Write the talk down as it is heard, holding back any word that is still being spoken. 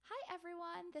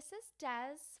This is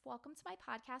Des. Welcome to my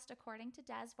podcast, According to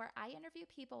Des, where I interview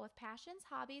people with passions,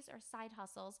 hobbies, or side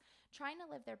hustles trying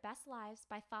to live their best lives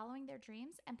by following their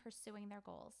dreams and pursuing their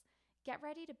goals. Get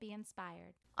ready to be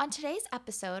inspired. On today's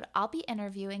episode, I'll be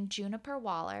interviewing Juniper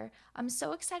Waller. I'm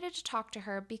so excited to talk to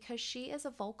her because she is a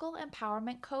vocal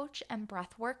empowerment coach and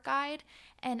breathwork guide,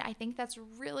 and I think that's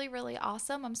really, really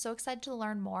awesome. I'm so excited to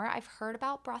learn more. I've heard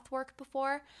about breathwork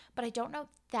before, but I don't know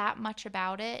that much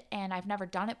about it, and I've never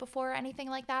done it before or anything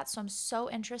like that, so I'm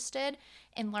so interested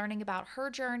in learning about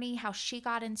her journey, how she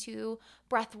got into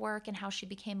breathwork and how she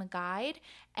became a guide,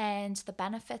 and the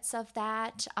benefits of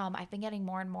that. I've been getting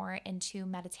more and more into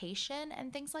meditation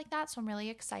and things like that, so I'm really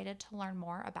excited to learn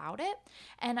more about it.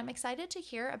 And I'm excited to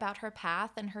hear about her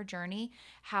path and her journey,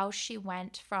 how she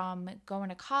went from going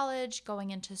to college,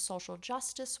 going into social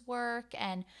justice work,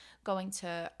 and going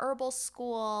to herbal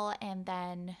school, and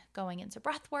then going into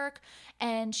breathwork.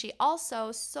 And she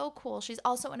also, so cool, she's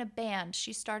also in a band.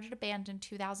 She started a band in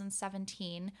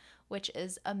 2017, which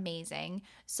is amazing.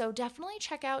 So definitely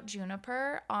check out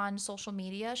Juniper on social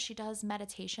media. She does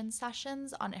meditation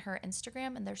sessions on her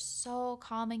Instagram, and they're so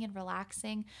calming and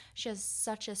relaxing. She has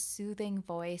such a soothing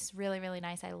voice. Really, really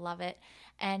nice. I love it.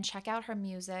 And check out her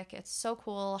music. It's so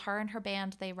cool. Her and her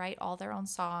band, they write all their own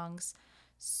songs.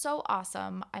 So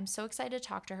awesome. I'm so excited to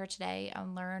talk to her today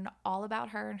and learn all about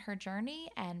her and her journey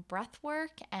and breath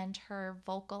work and her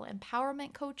vocal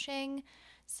empowerment coaching.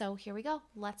 So here we go.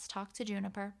 Let's talk to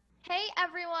Juniper. Hey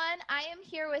everyone, I am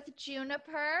here with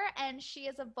Juniper, and she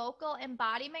is a vocal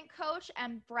embodiment coach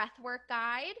and breathwork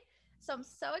guide. So I'm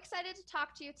so excited to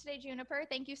talk to you today, Juniper.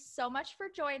 Thank you so much for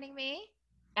joining me.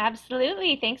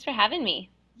 Absolutely. Thanks for having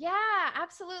me. Yeah,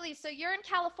 absolutely. So you're in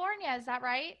California, is that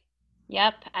right?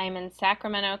 Yep, I'm in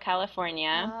Sacramento,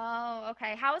 California. Oh,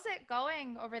 okay. How is it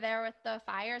going over there with the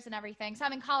fires and everything? So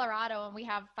I'm in Colorado and we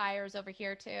have fires over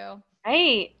here too.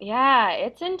 Right. Yeah,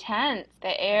 it's intense.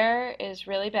 The air is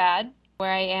really bad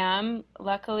where I am.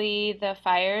 Luckily, the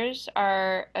fires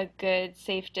are a good,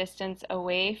 safe distance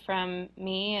away from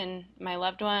me and my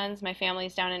loved ones. My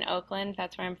family's down in Oakland.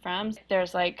 That's where I'm from.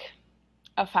 There's like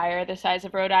a fire the size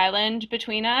of Rhode Island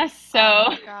between us. Oh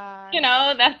So, my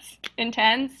gosh. that's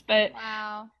intense. But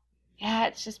Wow. yeah,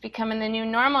 it's just becoming the new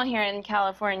normal here in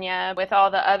California with all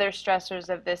the other stressors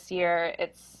of this year.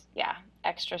 It's, yeah,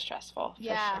 extra stressful for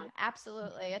Yeah, sure.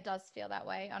 absolutely. It does feel that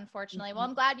way, unfortunately. Well, Mhm.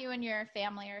 I'm glad you and your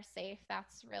family are safe.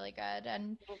 That's really good.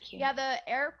 And Thank you. yeah, the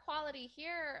air quality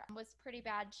here was pretty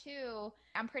bad too.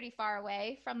 I'm pretty far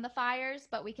away from the fires,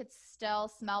 but we could still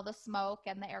smell the smoke,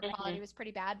 and the air quality Hmm. was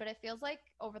pretty bad. But it feels like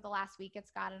over the last week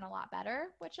it's gotten a lot better,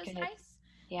 which is Good. nice.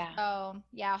 Yeah. So,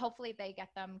 yeah, hopefully they get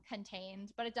them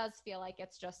contained, but it does feel like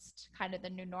it's just kind of the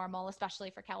new normal, especially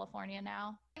for California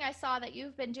now. I saw that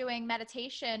you've been doing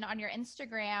meditation on your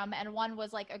Instagram, and one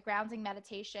was like a grounding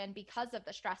meditation because of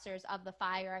the stressors of the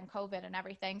fire and COVID and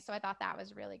everything. So I thought that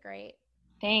was really great.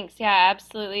 Thanks. Yeah,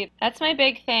 absolutely. That's my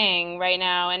big thing right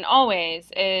now and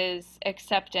always is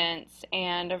acceptance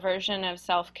and a version of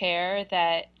self-care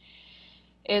that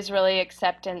is really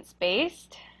acceptance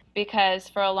based because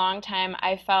for a long time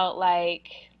I felt like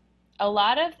a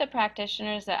lot of the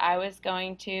practitioners that I was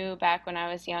going to back when I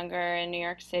was younger in New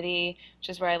York City, which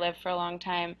is where I lived for a long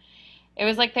time, it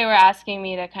was like they were asking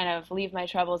me to kind of leave my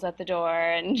troubles at the door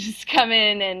and just come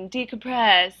in and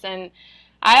decompress. And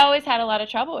I always had a lot of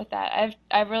trouble with that.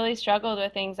 I've really struggled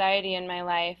with anxiety in my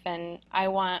life, and I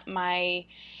want my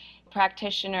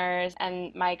practitioners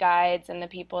and my guides and the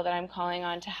people that I'm calling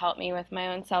on to help me with my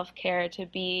own self-care to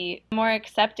be more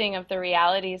accepting of the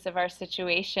realities of our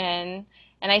situation.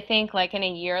 And I think like in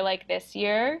a year like this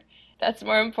year, that's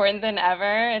more important than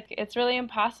ever. It's really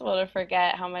impossible to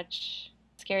forget how much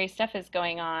scary stuff is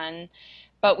going on,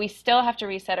 but we still have to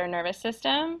reset our nervous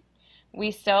system.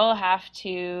 We still have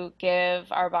to give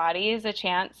our bodies a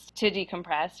chance to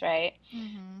decompress, right?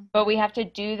 Mm-hmm. But we have to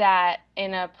do that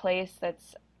in a place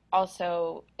that's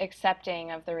also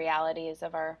accepting of the realities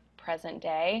of our present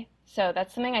day. So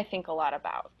that's something I think a lot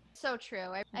about. So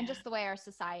true. And Yeah. just the way our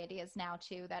society is now,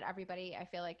 too, that everybody, I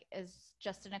feel like, is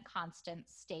just in a constant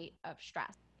state of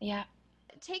stress. Yeah.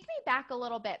 Take me back a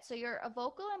little bit. So you're a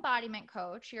vocal embodiment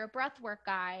coach, you're a breathwork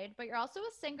guide, but you're also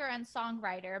a singer and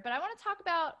songwriter. But I want to talk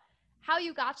about how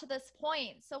you got to this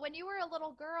point. So when you were a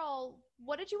little girl,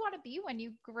 what did you want to be when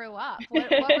you grew up? What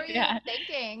were you Yeah.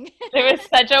 thinking? It was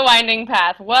such a winding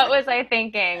path. What was I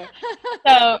thinking?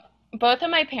 So, both of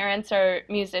my parents are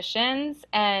musicians,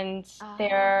 and Oh,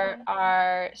 there okay.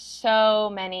 are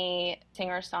so many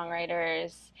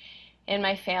singer-songwriters in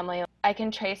my family. I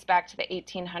can trace back to the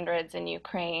 1800s in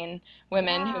Ukraine,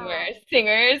 women who were Wow.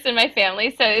 singers in my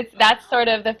family. So that's sort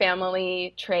of the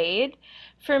family trade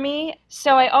For me,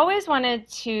 so I always wanted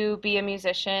to be a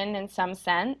musician in some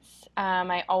sense.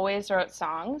 I always wrote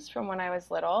songs from when I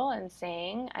was little and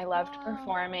sang. I loved Oh.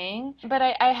 performing, but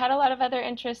I had a lot of other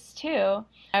interests too.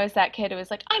 I was that kid who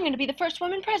was like, I'm going to be the first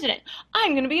woman president.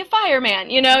 I'm going to be a fireman,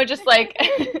 just like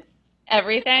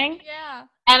everything. Yeah.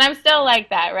 And I'm still like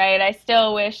that, right? I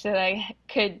still wish that I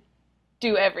could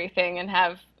do everything and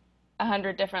have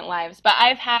 100 different lives. But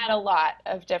I've had a lot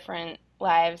of different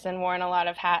lives and worn a lot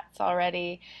of hats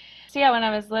already. So, yeah, when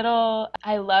I was little,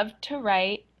 I loved to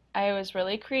write. I was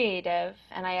really creative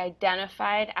and I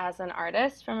identified as an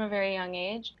artist from a very young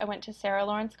age. I went to Sarah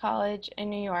Lawrence College in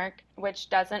New York, which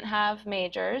doesn't have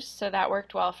majors, so that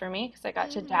worked well for me because I got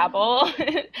to Mm-hmm. dabble.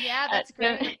 Yeah, that's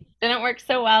great. Didn't work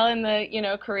so well in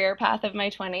the, career path of my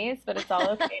 20s, but it's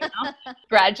all okay now.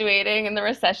 Graduating in the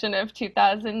recession of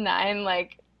 2009,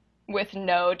 like with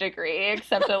no degree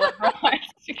except a liberal arts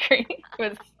degree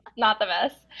was not the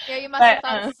best. Yeah, you must have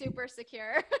But felt super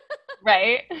secure.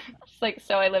 right, just like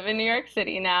so, I live in New York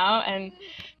City now, and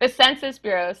the Census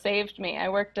Bureau saved me. I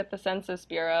worked at the Census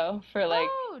Bureau for like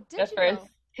Oh, the did first you?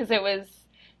 because it was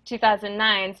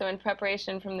 2009, so in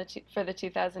preparation for the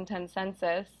 2010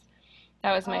 census.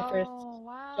 That was my first Oh,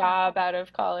 wow. job out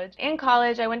of college. In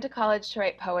college, I went to college to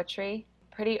write poetry.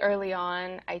 Pretty early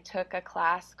on, I took a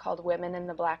class called Women in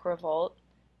the Black Revolt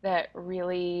that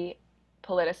really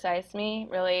politicized me,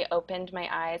 really opened my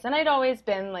eyes. And I'd always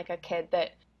been like a kid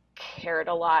that cared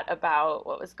a lot about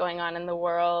what was going on in the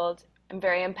world. I'm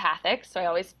very empathic, so I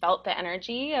always felt the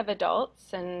energy of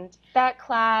adults. And that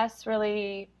class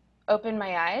really opened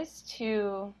my eyes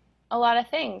to a lot of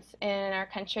things in our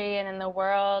country and in the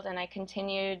world. And I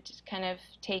continued kind of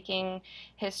taking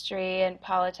history and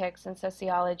politics and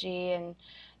sociology and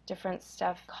different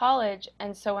stuff in college.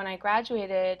 And so when I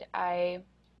graduated, I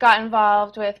got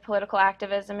involved with political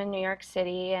activism in New York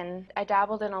City, and I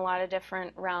dabbled in a lot of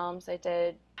different realms. I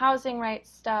did housing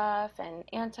rights stuff and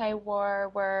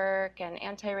anti-war work and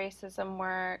anti-racism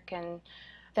work, and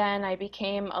then I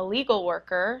became a legal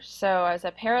worker. So I was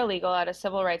a paralegal at a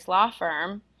civil rights law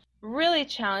firm. Really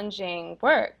challenging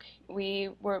work. We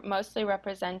were mostly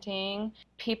representing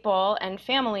people and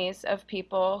families of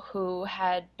people who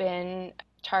had been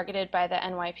targeted by the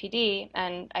NYPD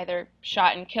and either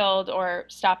shot and killed or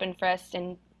stop and frisked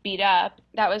and beat up.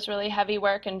 That was really heavy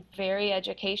work and very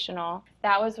educational.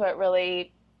 That was what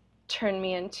really turned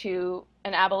me into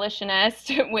an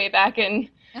abolitionist way back in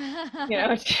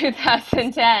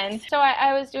 2010. So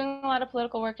I was doing a lot of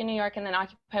political work in New York, and then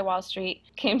Occupy Wall Street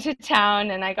came to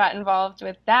town and I got involved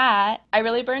with that. I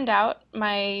really burned out.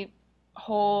 My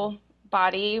whole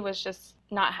body was just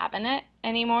not having it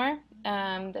anymore.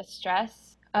 The stress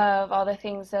of all the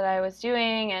things that I was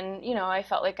doing, and I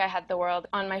felt like I had the world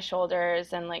on my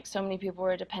shoulders and like so many people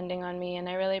were depending on me, and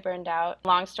I really burned out.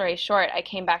 Long story short, I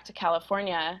came back to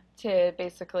California to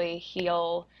basically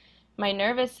heal my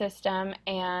nervous system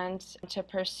and to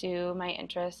pursue my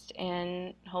interest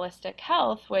in holistic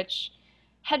health, which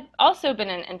had also been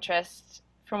an interest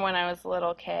from when I was a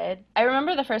little kid. I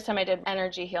remember the first time I did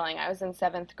energy healing. I was in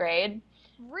 7th grade.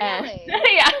 And Really?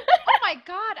 yeah, Oh my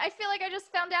God. I feel like I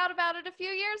just found out about it a few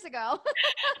years ago.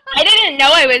 I didn't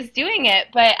know I was doing it,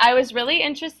 but I was really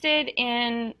interested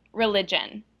in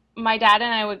religion. My dad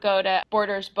and I would go to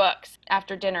Borders Books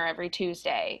after dinner every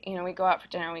Tuesday. We go out for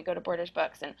dinner and we go to Borders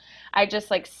Books, and I just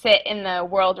like sit in the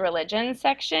world religion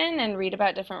section and read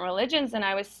about different religions, and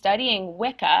I was studying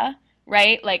Wicca,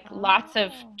 right? Like lots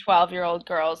of Oh. 12-year-old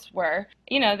girls were.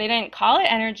 They didn't call it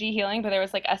energy healing, but there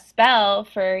was like a spell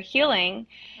for healing.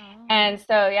 Oh. And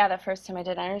so, yeah, the first time I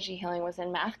did energy healing was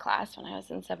in math class when I was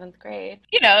in 7th grade.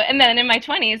 And then in my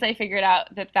 20s, I figured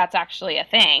out that that's actually a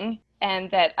thing and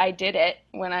that I did it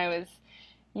when I was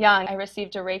young. I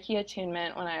received a Reiki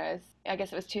attunement when I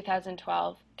guess it was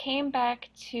 2012. Came back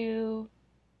to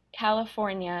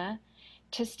California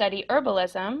to study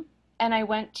herbalism, and I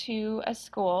went to a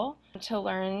school to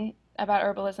learn about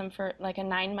herbalism for like a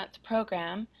 9-month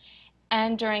program.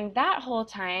 And during that whole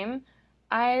time,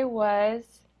 I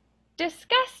was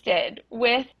disgusted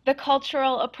with the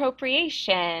cultural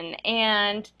appropriation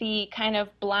and the kind of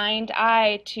blind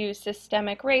eye to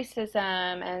systemic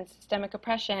racism and systemic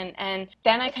oppression. And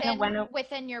then I kind of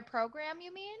Within your program,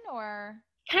 you mean, or?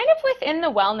 kind of within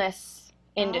the wellness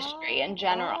industry in Oh,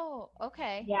 general. oh,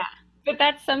 okay. Yeah. But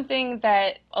that's something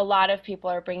that a lot of people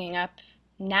are bringing up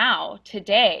now,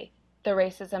 today. the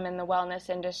racism in the wellness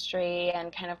industry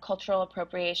and kind of cultural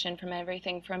appropriation from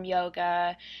everything from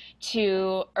yoga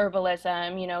to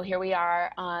herbalism. You know, here we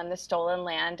are on the stolen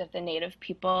land of the native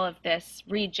people of this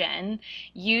region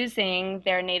using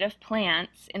their native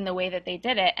plants in the way that they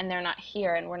did it, and they're not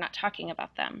here and we're not talking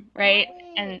about them, right?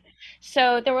 Right. And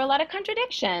so there were a lot of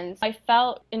contradictions. I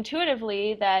felt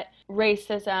intuitively that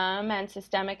racism and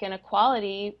systemic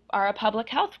inequality are a public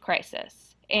health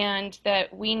crisis, and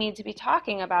that we need to be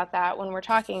talking about that when we're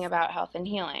talking about health and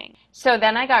healing. So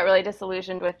then I got really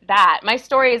disillusioned with that. My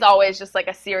story is always just like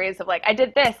a series of like, I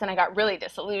did this and I got really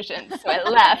disillusioned, so I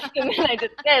left. And then I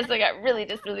did this, I got really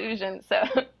disillusioned. So,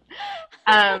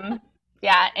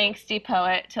 yeah, angsty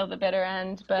poet till the bitter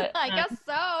end. But I guess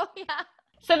so. Yeah.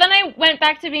 so then I went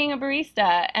back to being a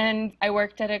barista, and I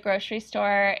worked at a grocery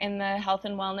store in the health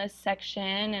and wellness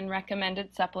section and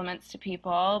recommended supplements to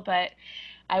people, but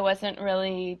I wasn't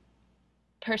really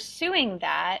pursuing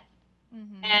that.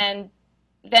 Mm-hmm. And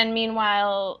then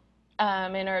meanwhile,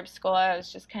 in herb school, I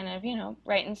was just kind of, you know,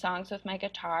 writing songs with my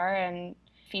guitar and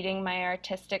feeding my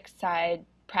artistic side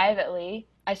privately.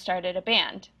 I started a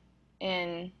band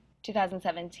in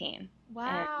 2017. And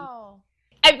Wow.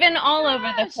 I've been all over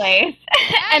the Gosh. place.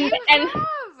 Yeah, and you and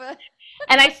have.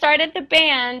 and I started the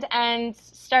band and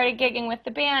started gigging with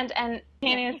the band, and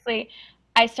simultaneously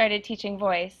I started teaching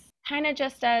voice, kind of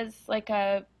just as like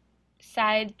a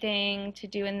side thing to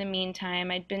do in the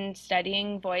meantime. I'd been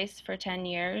studying voice for 10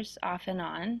 years off and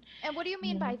on. And what do you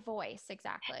mean by voice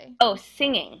exactly? Oh,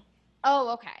 singing. Oh,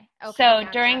 okay. Okay, So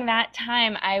during gotcha. that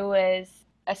time, I was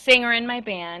a singer in my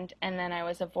band, and then I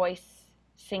was a voice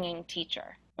singing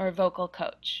teacher or vocal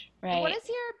coach, And what right? is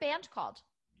your band called?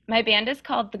 My band is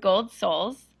called the Gold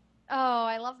Souls. Oh,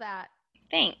 I love that.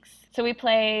 Thanks. So we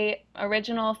play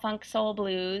original funk soul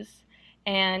blues,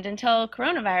 and until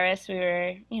coronavirus,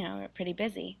 we were pretty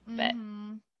busy. But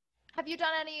Mm-hmm. Have you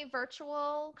done any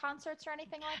virtual concerts or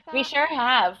anything like we that? sure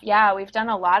have. Yeah, we've done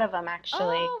a lot of them actually.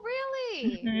 Oh,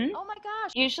 really? hmm Oh my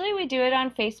gosh. Usually we do it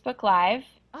on Facebook Live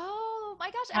Oh my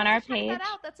gosh, I on have to our check that page.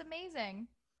 out. That's amazing.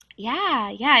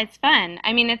 Yeah, it's fun.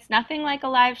 I mean, it's nothing like a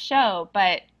live show,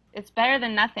 but it's better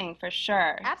than nothing for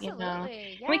sure, you know.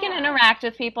 Absolutely. We can Yeah. interact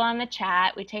with people on the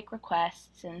chat. We take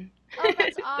requests and Oh,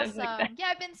 that's stuff like that. awesome. Yeah,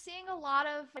 I've been seeing a lot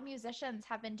of musicians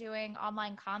have been doing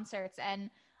online concerts and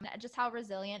just how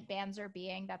resilient bands are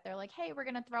being that they're like, hey, we're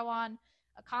going to throw on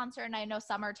a concert. And I know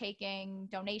some are taking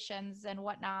donations and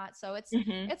whatnot. So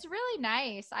hmm it's really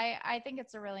nice. I think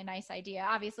it's a really nice idea.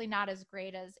 Obviously not as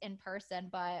great as in person,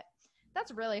 but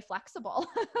that's really flexible.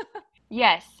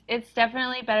 Yes, it's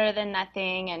definitely better than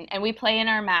nothing. And we play in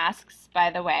our masks, by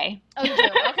the way. Oh, you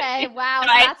do? Okay. So Wow.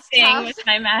 So I that's sing tough. with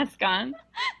my mask on.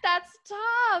 That's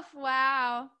tough.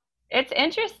 Wow. It's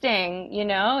interesting, you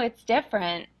know, it's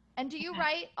different. And do you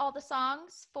write all the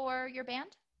songs for your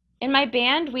band? In my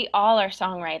band, we all are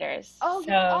songwriters. Oh, you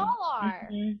So, all are.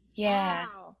 yeah,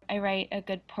 Wow. I write a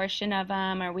good portion of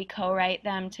them, or we co-write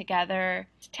them together.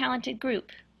 It's a talented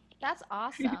group. That's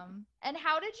awesome. And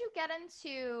how did you get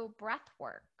into breath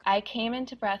work? I came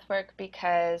into breathwork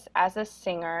because as a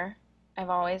singer,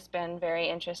 I've always been very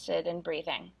interested in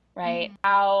breathing, right? Mm-hmm.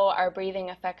 How our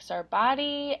breathing affects our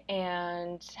body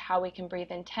and how we can breathe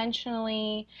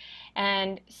intentionally.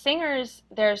 And singers,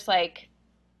 there's like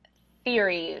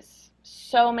theories,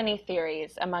 so many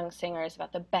theories among singers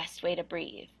about the best way to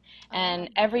breathe. And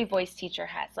Oh. every voice teacher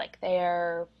has like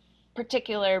their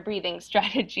particular breathing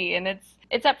strategy, and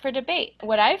it's up for debate.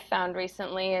 What I've found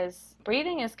recently is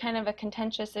breathing is kind of a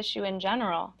contentious issue in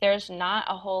general. There's not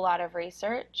a whole lot of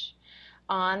research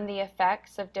on the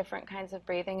effects of different kinds of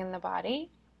breathing in the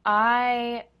body.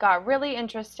 I got really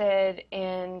interested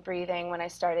in breathing when I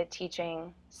started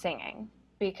teaching singing,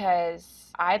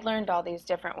 because I'd learned all these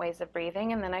different ways of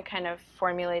breathing, and then I kind of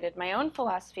formulated my own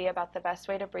philosophy about the best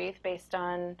way to breathe based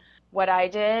on what I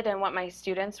did and what my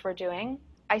students were doing.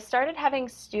 I started having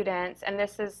students, and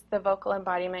this is the vocal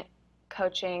embodiment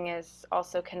coaching is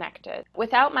also connected,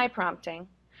 without my prompting,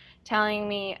 telling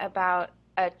me about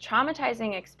a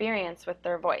traumatizing experience with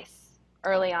their voice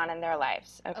early on in their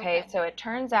lives. Okay, Okay. so it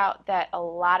turns out that a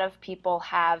lot of people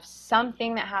have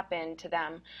something that happened to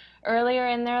them earlier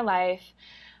in their life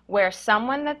where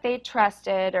someone that they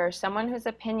trusted or someone whose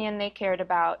opinion they cared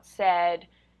about said,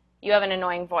 you have an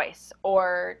annoying voice,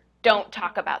 or don't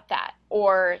talk about that,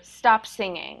 or stop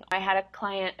singing. I had a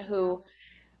client who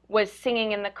was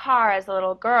singing in the car as a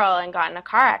little girl and got in a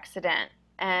car accident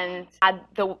and had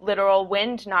the literal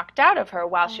wind knocked out of her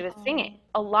while she was Oh. singing.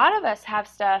 A lot of us have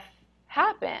stuff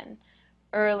happen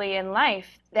early in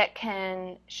life that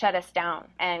can shut us down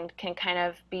and can kind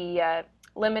of be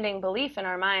limiting belief in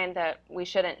our mind that we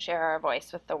shouldn't share our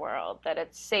voice with the world, that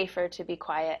it's safer to be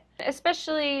quiet,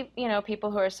 especially,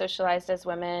 people who are socialized as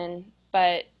women,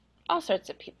 but all sorts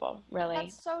of people,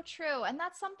 really. That's so true. And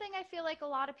that's something I feel like a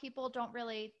lot of people don't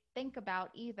really think about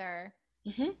either.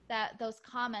 Hmm. That those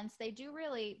comments, they do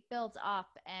really build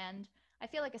up. And I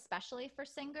feel like, especially for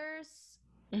singers,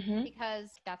 Hmm.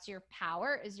 because that's your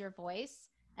power, is your voice.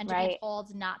 And to be Right,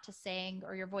 told not to sing,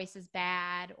 or your voice is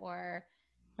bad, or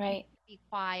right. be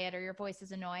quiet, or your voice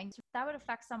is annoying, that would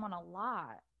affect someone a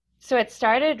lot. So it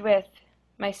started with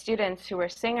my students who were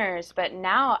singers, but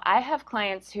now I have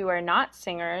clients who are not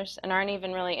singers and aren't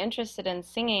even really interested in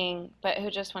singing, but who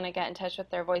just want to get in touch with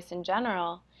their voice in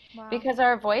general. Wow. Because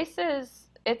our voices,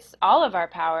 it's all of our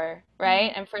power,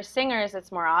 right? Mm-hmm. And for singers,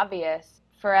 it's more obvious.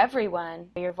 For everyone,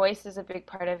 your voice is a big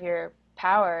part of your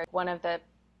power. One of the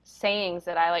sayings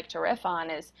that I like to riff on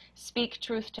is speak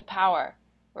truth to power,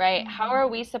 right? How Mm-hmm. are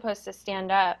we supposed to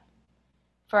stand up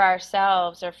for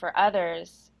ourselves or for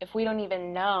others if we don't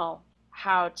even know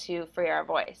how to free our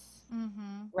voice,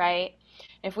 Mm-hmm. right?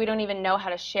 If we don't even know how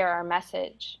to share our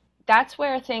message. That's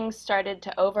where things started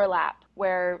to overlap,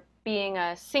 where being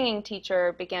a singing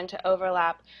teacher began to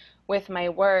overlap with my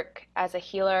work as a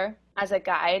healer, as a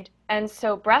guide. And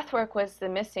so breathwork was the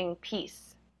missing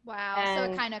piece. Wow. So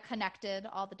it And kind of connected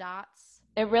all the dots.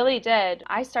 it really did.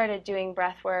 I started doing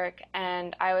breath work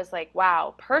and I was like,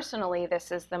 wow, personally,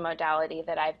 this is the modality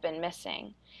that I've been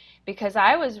missing because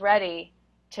I was ready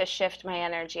to shift my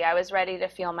energy. I was ready to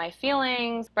feel my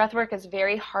feelings. Breath work is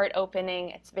very heart opening,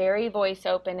 it's very voice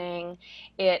opening.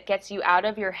 It gets you out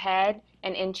of your head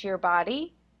and into your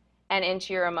body and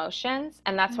into your emotions.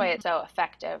 And that's why Mm-hmm. it's so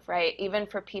effective, right? Even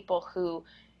for people who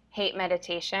hate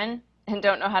meditation and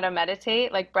don't know how to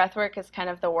meditate, like breath work is kind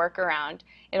of the workaround.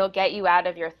 It'll get you out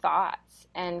of your thoughts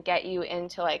and get you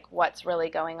into like what's really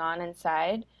going on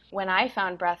inside. When I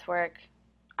found breath work,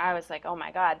 I was like, oh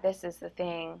my God, this is the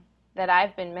thing that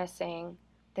I've been missing,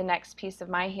 the next piece of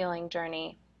my healing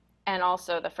journey. And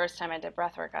also, the first time I did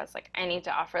breath work, I was like, I need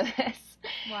to offer this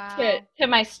Wow. to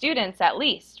my students at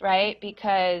least, right?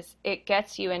 Because it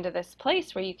gets you into this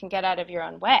place where you can get out of your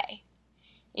own way,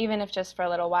 even if just for a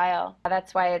little while.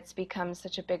 That's why it's become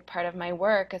such a big part of my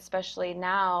work, especially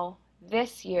now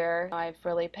this year. I've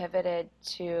really pivoted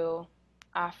to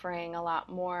offering a lot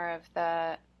more of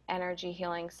the energy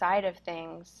healing side of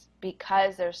things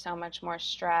because there's so much more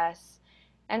stress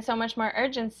and so much more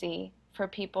urgency for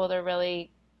people to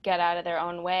really get out of their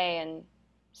own way and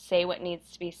say what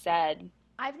needs to be said.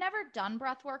 I've never done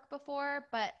breath work before,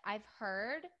 but I've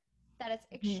heard that it's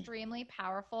Mhm. extremely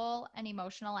powerful and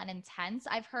emotional and intense.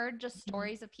 I've heard just Mhm.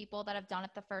 stories of people that have done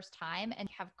it the first time and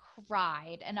have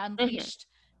cried and Mhm. unleashed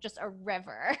just a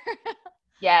river.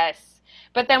 Yes.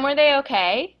 But then were they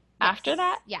okay after Yes,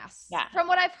 that? yes. Yeah. From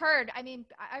what I've heard, I mean,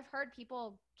 I've heard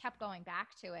people kept going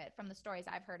back to it from the stories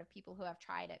I've heard of people who have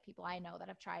tried it, people I know that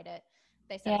have tried it.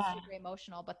 They said it's Yeah. super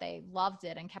emotional, but they loved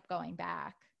it and kept going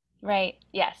back. Right.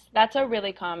 Yes. That's a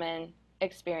really common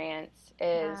experience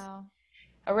is Wow.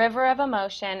 a river of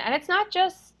emotion. And it's not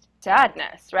just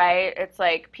sadness, right? It's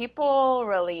like people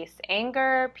release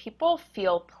anger, people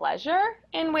feel pleasure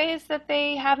in ways that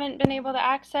they haven't been able to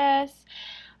access.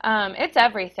 It's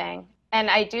everything. And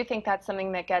I do think that's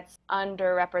something that gets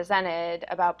underrepresented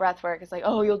about breath work. It's like,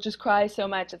 oh, you'll just cry so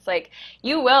much. It's like,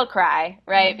 you will cry,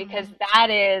 right? Because Mm-hmm. that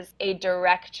is a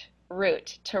direct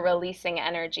route to releasing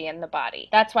energy in the body.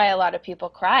 That's why a lot of people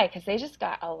cry because they just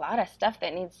got a lot of stuff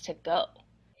that needs to go,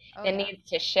 Oh, that yeah. needs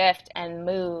to shift and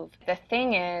move. The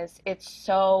thing is, it's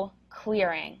so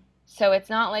clearing. So it's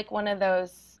not like one of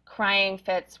those crying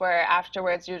fits where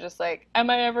afterwards you're just like, am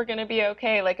I ever going to be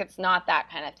okay? Like, it's not that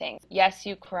kind of thing. Yes,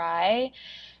 you cry,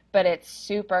 but it's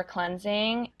super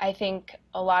cleansing. I think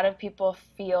a lot of people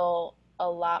feel a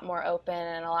lot more open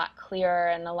and a lot clearer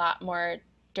and a lot more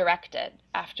directed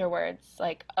afterwards.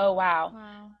 Like, oh, wow,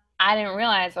 Wow. I didn't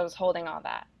realize I was holding all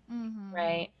that, Mm-hmm.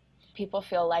 right? People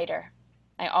feel lighter.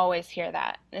 I always hear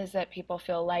that is that people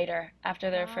feel lighter after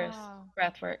their first Wow.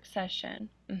 breathwork session.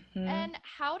 And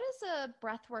how does a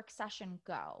breathwork session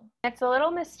go? It's a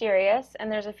little mysterious,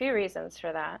 and there's a few reasons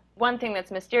for that. One thing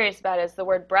that's mysterious about it is the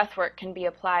word breathwork can be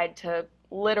applied to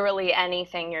literally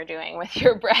anything you're doing with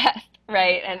your breath,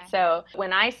 right? And Okay. so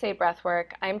when I say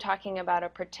breathwork, I'm talking about a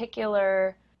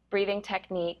particular breathing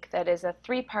technique that is a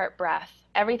three-part breath.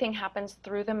 Everything happens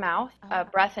through the mouth, a Oh.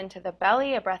 breath into the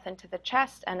belly, a breath into the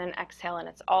chest, and an exhale, and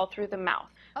it's all through the mouth,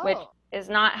 which Oh. is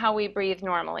not how we breathe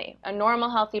normally. A normal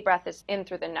healthy breath is in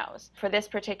through the nose. For this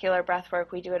particular breath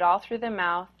work, we do it all through the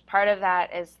mouth. Part of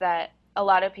that is that a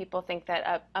lot of people think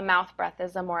that a mouth breath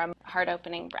is a more heart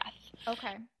opening breath.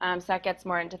 Okay. So that gets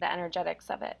more into the energetics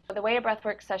of it. The way a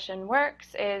breathwork session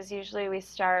works is usually we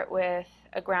start with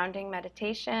a grounding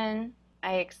meditation.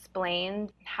 I explain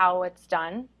how it's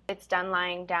done. It's done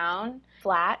lying down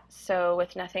flat, so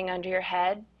with nothing under your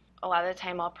head. A lot of the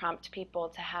time I'll prompt people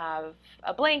to have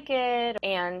a blanket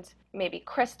and maybe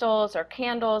crystals or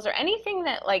candles or anything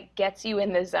that like gets you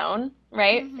in the zone,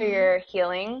 right, for Mm-hmm. your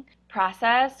healing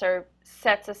process or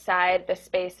sets aside the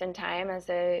space and time as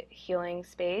a healing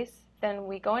space. Then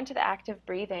we go into the active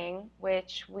breathing,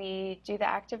 which we do the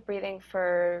active breathing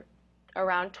for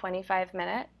around 25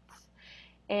 minutes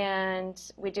and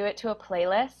we do it to a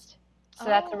playlist. So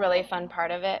that's a really Oh, fun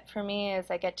part of it for me is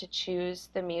I get to choose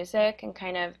the music and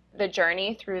kind of the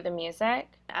journey through the music.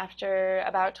 After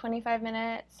about 25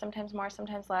 minutes, sometimes more,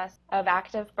 sometimes less, of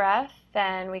active breath,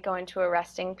 then we go into a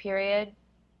resting period,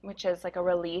 which is like a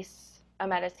release, a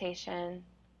meditation,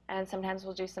 and sometimes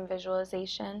we'll do some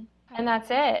visualization. And okay. that's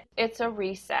it. It's a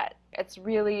reset. It's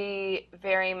really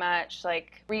very much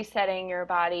like resetting your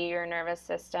body, your nervous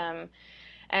system,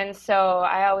 and so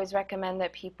I always recommend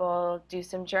that people do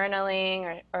some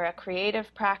journaling or a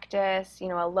creative practice, a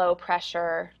low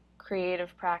pressure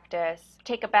creative practice.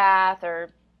 Take a bath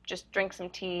or just drink some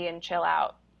tea and chill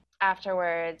out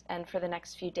afterwards and for the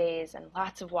next few days and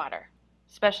lots of water,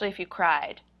 especially if you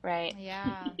cried, right?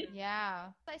 Yeah, yeah.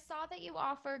 I saw that you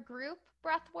offer group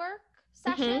breath work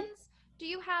hmm sessions. Do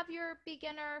you have your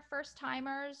beginner first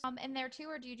timers in there too,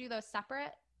 or do you do those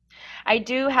separate? I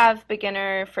do have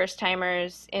beginner first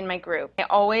timers in my group. I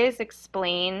always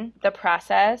explain the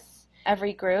process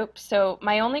every group. So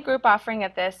my only group offering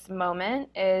at this moment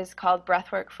is called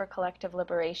Breathwork for Collective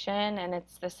Liberation, and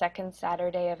it's the second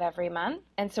Saturday of every month.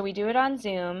 And so we do it on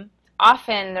Zoom.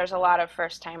 Often there's a lot of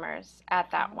first timers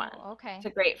at that one. Oh, okay. It's a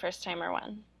great first timer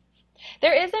one.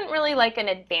 There isn't really like an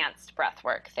advanced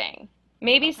breathwork thing.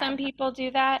 Maybe Okay. some people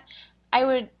do that. I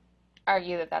would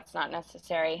argue that that's not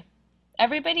necessary.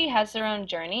 Everybody has their own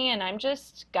journey, and I'm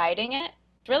just guiding it.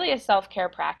 It's really a self care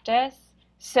practice,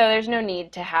 so there's no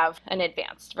need to have an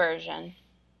advanced version.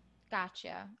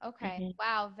 Gotcha. Okay. hmm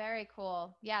Wow, very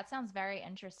cool. Yeah, it sounds very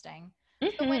interesting.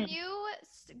 So when hmm you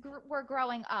were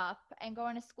growing up and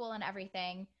going to school and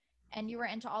everything, and you were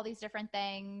into all these different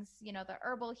things, the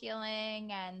herbal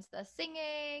healing and the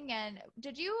singing, and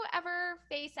did you ever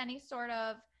face any sort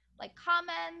of like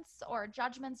comments or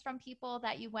judgments from people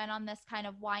that you went on this kind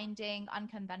of winding,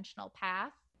 unconventional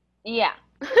path? Yeah.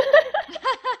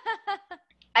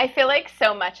 I feel like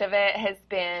so much of it has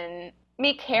been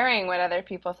me caring what other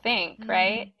people think,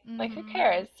 right? Mm, Like, who mm-hmm.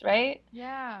 cares, right?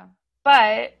 Yeah.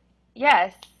 But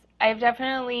yes, I've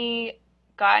definitely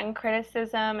gotten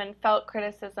criticism and felt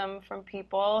criticism from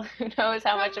people who knows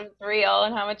how much From of it's real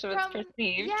and how much of it's From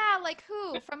perceived. yeah, like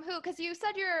who? From who? Because you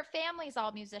said your family's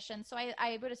all musicians, so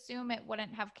I would assume it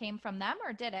wouldn't have came from them,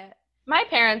 or did it? My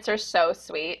parents are so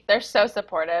sweet. They're so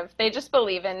supportive. They just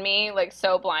believe in me like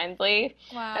so blindly.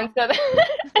 And Wow. so,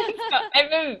 and so I've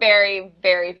been very,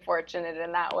 very fortunate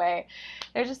in that way.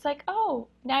 They're just like, oh,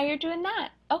 now you're doing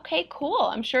that. Okay, cool.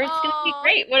 I'm sure it's going to be Oh,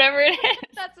 great, whatever it is.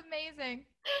 that's amazing.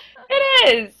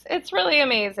 It is. It's really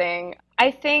amazing.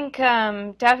 I think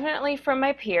definitely from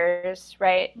my peers,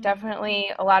 right? Hmm.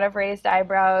 Definitely a lot of raised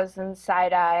eyebrows and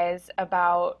side eyes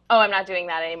about, oh, I'm not doing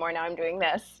that anymore. Now I'm doing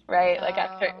this, right? Like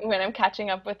after Oh, when I'm catching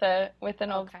up with a with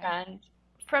an old okay. friend.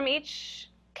 From each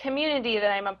community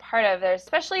that I'm a part of, there's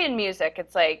especially in music,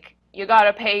 it's like you got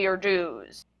to pay your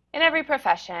dues. In every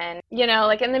profession,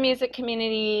 like in the music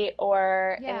community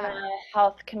or in the Yeah.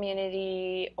 health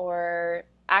community or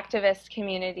activist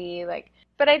community, like,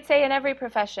 but I'd say in every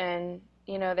profession,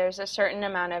 there's a certain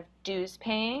amount of dues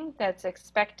paying that's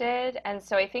expected. And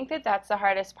so I think that that's the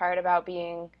hardest part about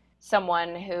being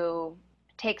someone who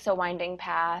takes a winding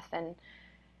path and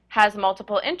has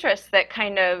multiple interests that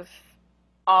kind of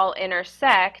all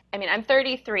intersect. I mean, I'm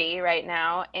 33 right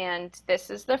now, and this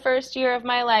is the first year of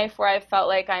my life where I felt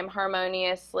like I'm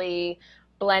harmoniously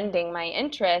blending my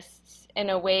interests in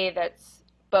a way that's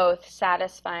both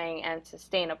satisfying and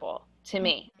sustainable to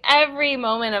me. Every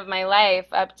moment of my life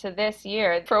up to this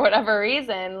year, for whatever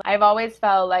reason, I've always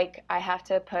felt like I have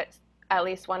to put at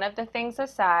least one of the things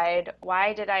aside.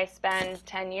 Why did I spend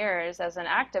 10 years as an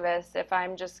activist if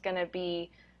I'm just going to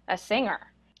be a singer?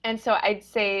 And so I'd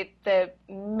say the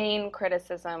main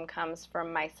criticism comes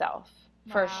from myself,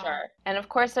 for Wow. sure. And of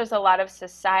course, there's a lot of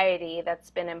society that's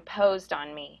been imposed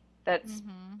on me that's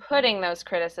Mm-hmm. putting those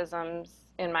criticisms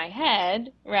in my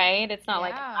head, right? It's not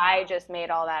like Yeah. I just made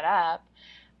all that up.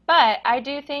 But I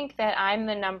do think that I'm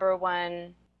the number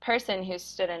one person who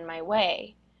stood in my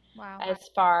way Wow. as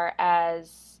far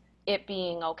as it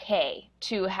being okay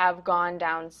to have gone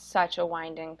down such a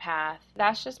winding path.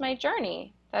 That's just my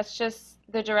journey. That's just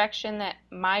the direction that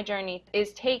my journey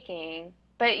is taking.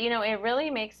 But, it really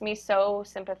makes me so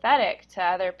sympathetic to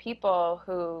other people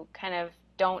who kind of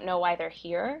don't know why they're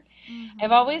here.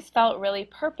 I've Mm-hmm. always felt really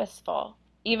purposeful,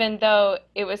 even though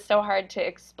it was so hard to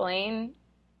explain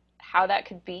how that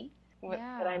could be, that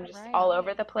Yeah, I'm just all right.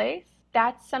 over the place.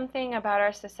 That's something about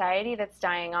our society that's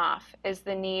dying off, is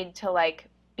the need to like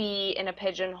be in a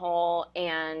pigeonhole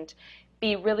and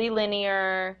be really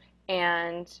linear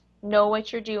and know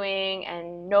what you're doing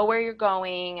and know where you're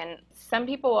going. And some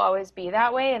people will always be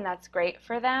that way, and that's great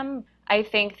for them. I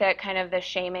think that kind of the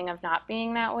shaming of not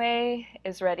being that way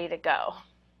is ready to go.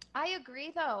 I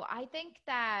agree though. I think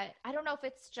that I don't know if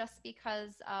it's just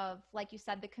because of, like you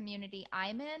said, the community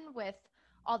I'm in with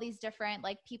all these different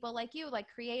like people like you, like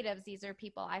creatives. These are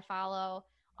people I follow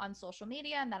on social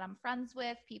media and that I'm friends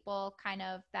with, people kind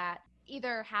of that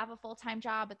either have a full-time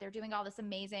job but they're doing all this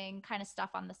amazing kind of stuff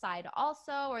on the side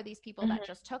also, or these people that Mm-hmm.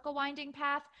 just took a winding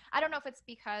path. I don't know if it's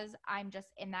because I'm just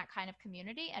in that kind of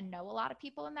community and know a lot of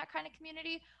people in that kind of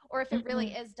community, or if it really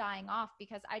Mm-hmm. is dying off,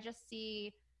 because I just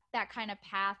see that kind of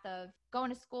path of going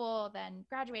to school, then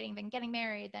graduating, then getting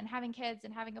married, then having kids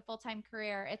and having a full-time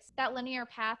career. It's that linear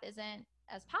path isn't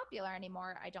as popular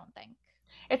anymore, I don't think.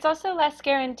 It's also less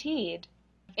guaranteed.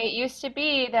 It used to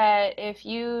be that if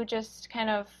you just kind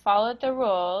of followed the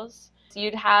rules,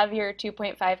 you'd have your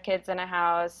 2.5 kids in a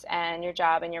house and your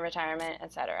job and your retirement,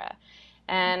 etc.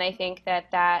 And I think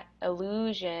that that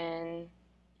illusion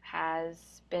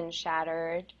has been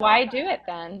shattered. Why do it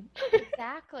then?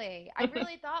 Exactly. I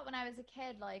really thought when I was a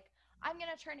kid, like, I'm going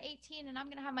to turn 18 and I'm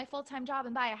going to have my full time job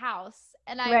and buy a house.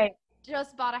 And I Right.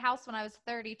 just bought a house when I was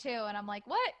 32. And I'm like,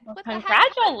 what? Well, What the heck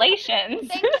happened? congratulations.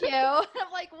 Thank you.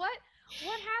 I'm like,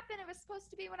 what happened? It was supposed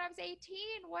to be when I was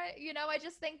 18. What, I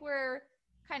just think we're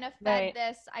kind of fed Right.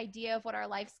 this idea of what our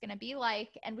life's going to be like,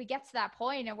 and we get to that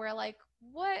point and we're like,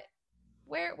 what,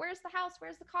 where's the house?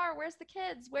 Where's the car? Where's the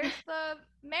kids? Where's the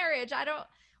marriage? I don't,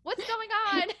 what's going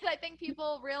on? And I think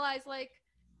people realize like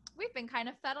we've been kind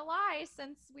of fed a lie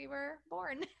since we were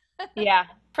born. Yeah.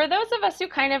 For those of us who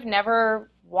kind of never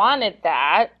wanted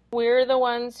that, we're the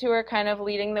ones who are kind of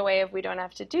leading the way if we don't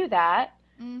have to do that.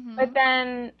 But Mm-hmm.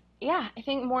 then, yeah, I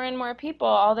think more and more people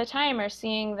all the time are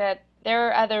seeing that there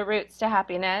are other routes to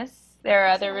happiness. There are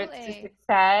other routes to Absolutely.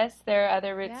 success. There are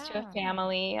other routes to a Yeah.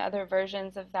 family, other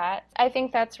versions of that. I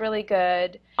think that's really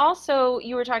good. Also,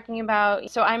 you were talking about,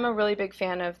 so I'm a really big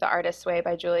fan of The Artist's Way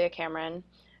by Julia Cameron.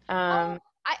 Oh, Um,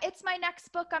 it's my next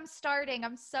book I'm starting.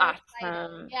 I'm so excited.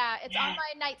 awesome. Yeah, it's on Yeah.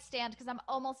 my nightstand because I'm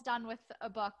almost done with a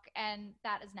book, and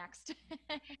that is next.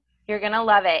 You're gonna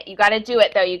love it. You gotta do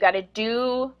it though. You gotta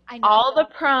do I all the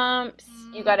know. prompts.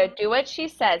 You Mm, gotta do what she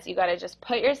says. You gotta just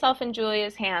put yourself in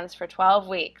Julia's hands for 12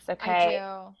 weeks, I do. okay?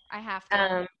 I have to.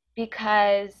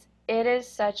 Because it is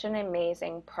such an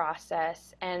amazing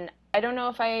process. And I don't know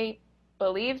if I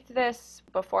believed this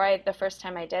before the first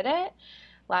time I did it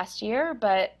last year,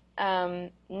 but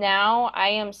now I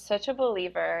am such a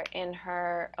believer in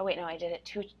her. Oh wait, no, I did it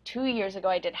two years ago.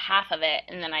 I did half of it,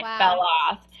 and then I fell Wow.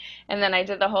 off, and then I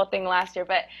did the whole thing last year.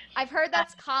 But I've heard uh,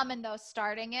 that's common though,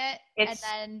 starting it and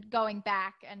it's then going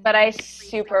back and but I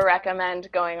super restarting.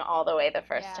 recommend going all the way the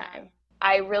first Yeah. time.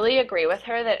 I really agree with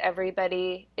her that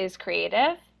everybody is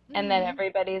creative and that Mm-hmm.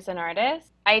 everybody's an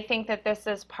artist. I think that this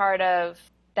is part of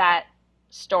that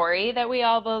story that we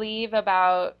all believe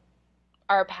about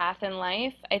our path in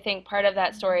life. I think part of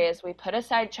that story Mm-hmm. is we put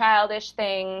aside childish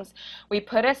things, we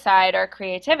put aside our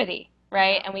creativity,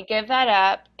 right? Yep. And we give that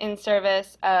up in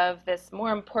service of this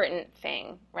more important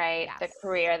thing, right? The Yes.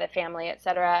 career, the family,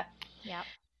 etc. Yep.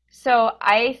 So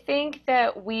I think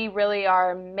that we really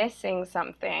are missing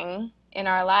something in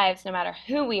our lives, no matter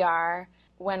who we are,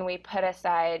 when we put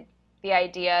aside the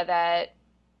idea that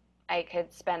I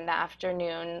could spend the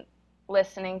afternoon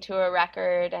listening to a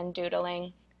record and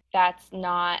doodling. That's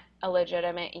not a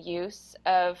legitimate use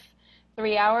of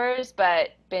 3 hours,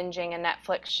 but binging a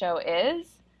Netflix show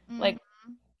is. Mm-hmm. Like,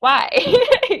 why?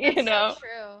 you That's so know?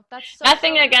 true. That's so, so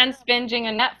Nothing true. against binging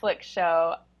a Netflix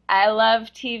show. I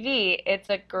love TV. It's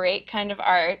a great kind of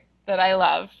art that I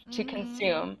love to Mm-hmm.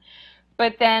 consume.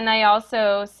 But then I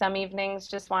also, some evenings,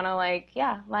 just want to, like,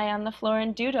 yeah, lie on the floor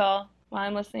and doodle while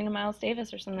I'm listening to Miles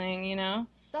Davis or something, you know?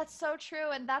 That's so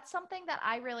true. And that's something that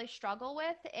I really struggle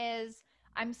with is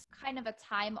I'm kind of a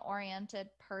time-oriented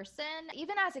person.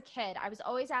 Even as a kid, I was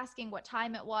always asking what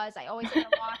time it was. I always had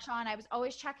a watch on. I was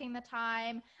always checking the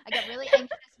time. I get really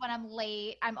anxious when I'm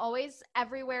late. I'm always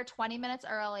everywhere 20 minutes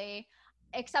early,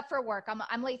 except for work.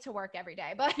 I'm late to work every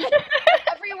day, but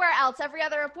everywhere else, every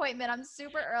other appointment, I'm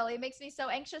super early. It makes me so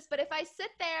anxious. But if I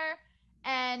sit there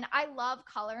and I love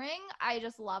coloring, I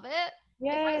just love it.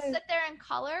 If I Yes. sit there and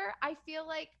color, I feel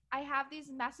like I have these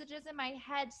messages in my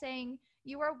head saying,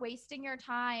 you are wasting your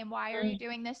time. Why are you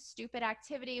doing this stupid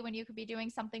activity when you could be doing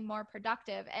something more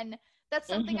productive? And that's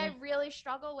something I Mm-hmm. really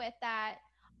struggle with, that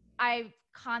I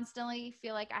constantly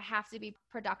feel like I have to be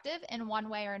productive in one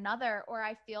way or another, or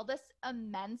I feel this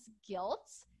immense guilt.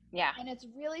 Yeah. And it's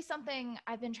really something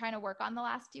I've been trying to work on the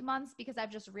last few months, because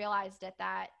I've just realized it,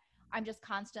 that I'm just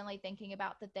constantly thinking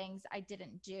about the things I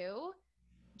didn't do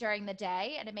during the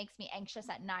day, and it makes me anxious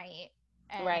at night.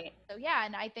 And Right. so, yeah,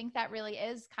 and I think that really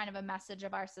is kind of a message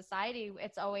of our society.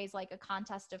 It's always like a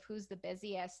contest of who's the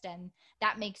busiest, and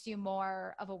that makes you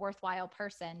more of a worthwhile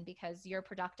person because you're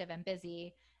productive and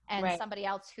busy, and Right. somebody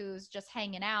else who's just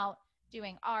hanging out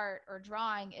doing art or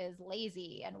drawing is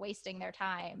lazy and wasting their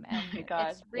time. Oh And my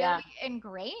God. it's Yeah. really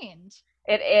ingrained.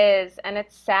 It is, and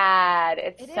it's sad.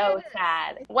 It's It so is.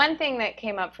 sad. One thing that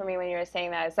came up for me when you were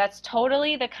saying that is that's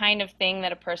totally the kind of thing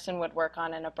that a person would work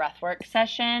on in a breathwork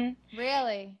session.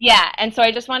 Really. Yeah, and so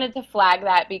I just wanted to flag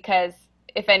that because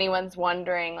if anyone's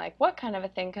wondering, like, what kind of a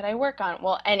thing could I work on?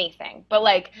 Well, anything. But,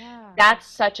 like, Yeah. that's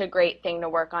such a great thing to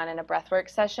work on in a breathwork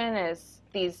session is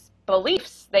these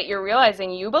beliefs that you're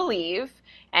realizing you believe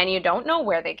and you don't know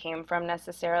where they came from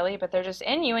necessarily, but they're just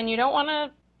in you and you don't want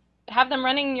to have them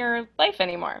running your life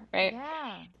anymore, right?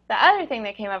 Yeah. The other thing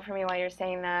that came up for me while you're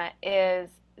saying that is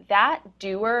that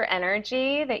doer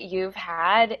energy that you've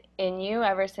had in you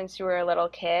ever since you were a little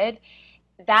kid,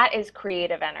 that is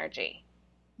creative energy,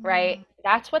 right? Mm-hmm.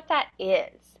 That's what that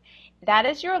is. That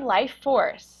is your life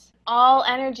force. All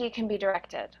energy can be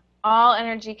directed, all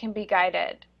energy can be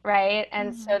guided, right?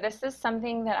 And so Mm-hmm. this is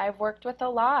something that I've worked with a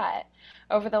lot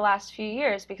over the last few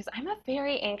years because I'm a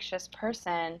very anxious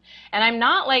person and I'm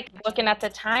not like looking at the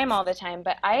time all the time,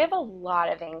 but I have a lot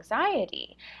of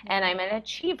anxiety and Yeah. I'm an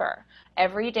achiever.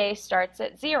 Every day starts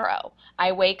at zero.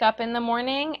 I wake up in the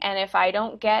morning, and if I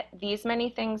don't get these many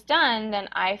things done, then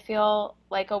I feel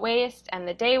like a waste, and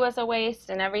the day was a waste,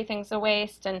 and everything's a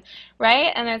waste, and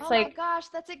right? And it's Oh my like gosh,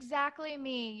 that's exactly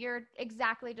me. You're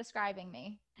exactly describing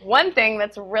me. one thing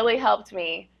that's really helped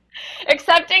me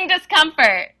accepting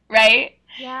discomfort, right?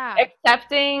 Yeah.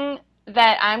 Accepting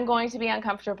that I'm going to be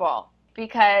uncomfortable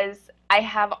because I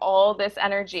have all this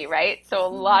energy, right? So a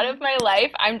lot of Mm-hmm. my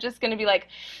life, I'm just going to be like,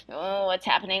 oh, what's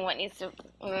happening? What needs to,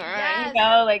 Yes.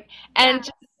 like, Yes. and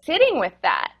just sitting with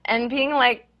that and being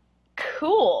like,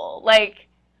 cool, like,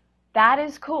 that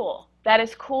is cool. That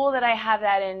is cool that I have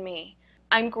that in me.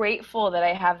 I'm grateful that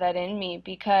I have that in me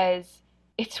because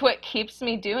it's what keeps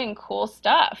me doing cool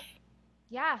stuff.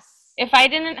 Yes. If I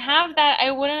didn't have that,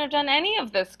 I wouldn't have done any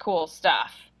of this cool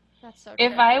stuff. That's so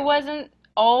If true. I wasn't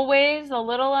always a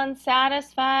little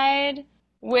unsatisfied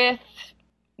with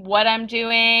what I'm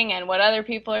doing and what other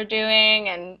people are doing,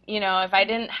 and, if I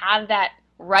didn't have that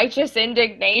righteous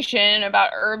indignation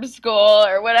about herb school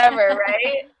or whatever,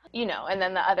 right? And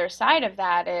then the other side of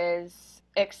that is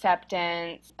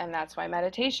acceptance, and that's why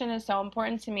meditation is so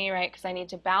important to me, right? Because I need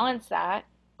to balance that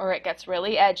or it gets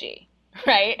really edgy,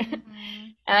 right? Mm-hmm.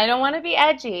 And I don't want to be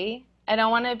edgy. I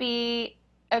don't want to be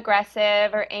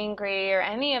aggressive or angry or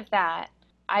any of that.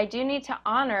 I do need to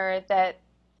honor that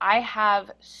I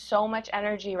have so much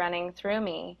energy running through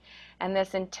me and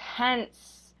this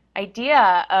intense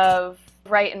idea of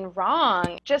right and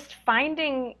wrong. Just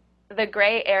finding the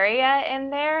gray area in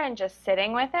there and just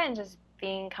sitting with it and just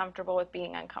being comfortable with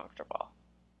being uncomfortable.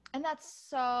 And that's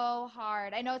so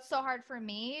hard. I know it's so hard for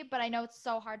me, but I know it's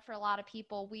so hard for a lot of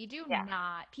people.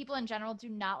 Yeah, People in general do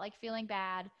not like feeling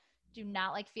bad, do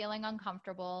not like feeling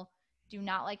uncomfortable, do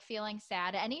not like feeling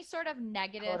sad. Any sort of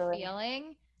negative totally.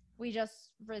 feeling, we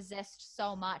just resist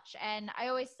so much. And I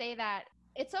always say that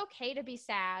it's okay to be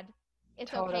sad.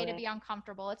 It's okay to Totally. be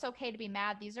uncomfortable. It's okay to be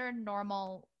mad. These are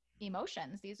normal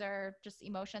emotions. These are just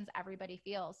emotions everybody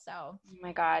feels. So, Oh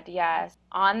my God, yes.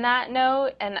 On that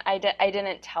note, and I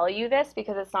didn't tell you this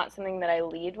because it's not something that I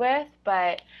lead with,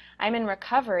 but I'm in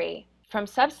recovery from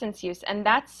substance use, and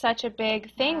that's such a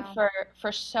big thing wow.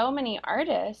 for so many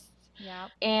artists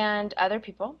Yep. and other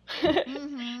people.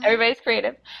 Mhm. Everybody's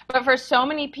creative. But for so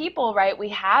many people, right, we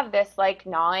have this like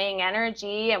gnawing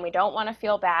energy and we don't want to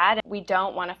feel bad. We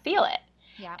don't want to feel it.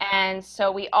 Yep. And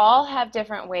so we all have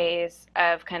different ways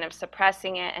of kind of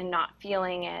suppressing it and not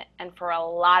feeling it. And for a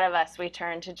lot of us, we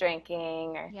turn to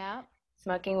drinking or Yep.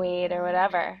 smoking weed or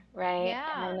whatever, right?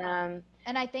 Yeah. And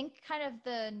And I think kind of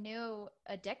the new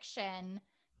addiction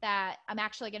that I'm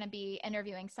actually going to be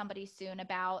interviewing somebody soon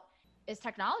about is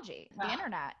technology, the Wow.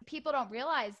 internet. People don't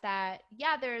realize that,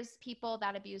 yeah, there's people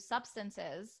that abuse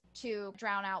substances to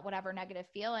drown out whatever negative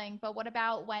feeling. But what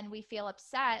about when we feel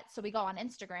upset? So we go on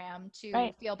Instagram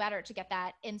to Right. feel better, to get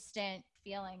that instant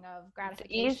feeling of It's gratification.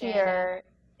 easier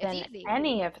It's than easy.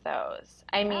 any of those.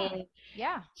 I Yeah. mean,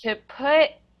 Yeah. to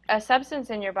put a substance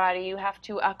in your body, you have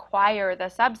to acquire the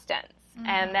substance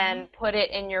and Mm-hmm. then put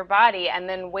it in your body and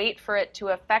then wait for it to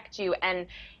affect you. And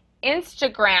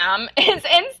Instagram is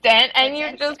instant, and It's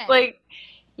you're just instant. like,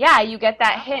 yeah, you get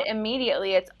that Yep. hit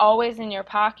immediately. It's always in your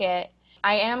pocket.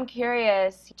 I am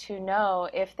curious to know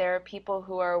if there are people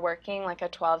who are working like a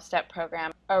 12-step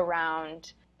program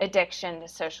around addiction to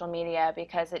social media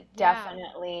because it Yeah.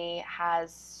 definitely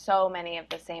has so many of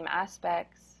the same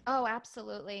aspects. Oh,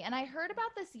 absolutely. And I heard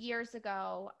about this years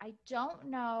ago. I don't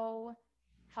know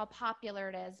how popular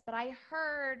it is, but I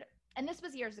heard, and this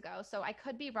was years ago, so I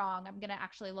could be wrong. I'm going to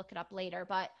actually look it up later,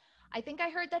 but I think I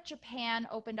heard that Japan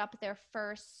opened up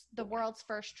the world's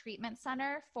first treatment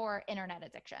center for internet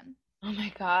addiction. Oh my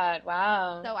God,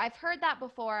 wow. So I've heard that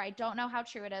before. I don't know how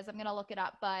true it is. I'm going to look it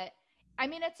up, but I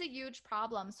mean, it's a huge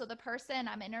problem. So the person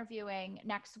I'm interviewing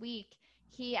next week,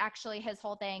 he actually, his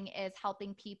whole thing is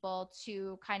helping people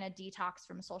to kind of detox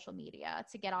from social media,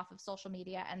 to get off of social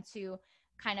media and to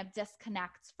kind of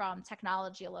disconnect from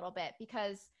technology a little bit,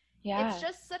 because it's Yeah,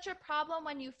 just such a problem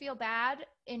when you feel bad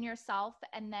in yourself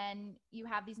and then you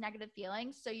have these negative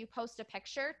feelings, so you post a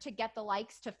picture to get the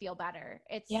likes to feel better.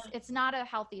 yeah, It's not a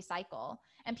healthy cycle,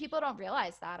 and people don't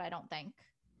realize that, I don't think.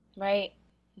 right.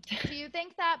 Do you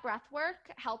think that breath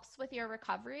work helps with your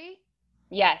recovery?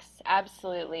 Yes,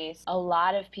 absolutely. A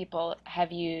lot of people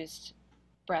have used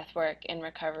breath work in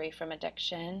recovery from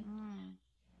addiction. Mm,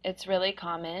 It's really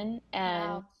common,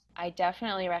 and wow. I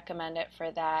definitely recommend it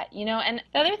for that. And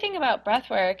the other thing about breath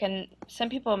work, and some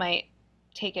people might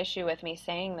take issue with me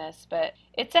saying this, but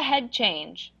it's a head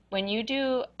change. When you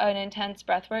do an intense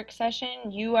breath work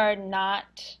session, you are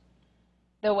not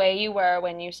the way you were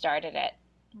when you started it,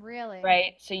 Really?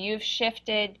 right? So you've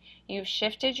shifted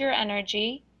your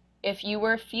energy. If you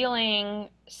were feeling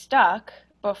stuck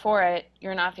before it,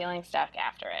 you're not feeling stuck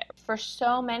after it. For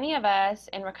so many of us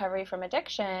in recovery from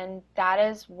addiction, that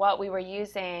is what we were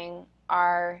using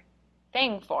our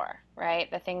thing for, right?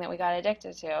 The thing that we got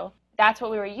addicted to. That's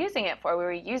what we were using it for. We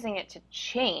were using it to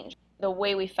change the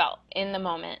way we felt in the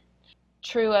moment.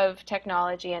 True of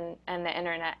technology and the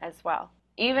internet as well.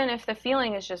 Even if the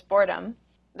feeling is just boredom,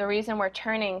 the reason we're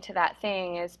turning to that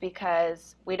thing is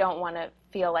because we don't want to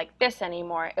feel like this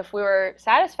anymore. If we were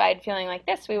satisfied feeling like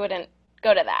this, we wouldn't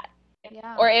go to that.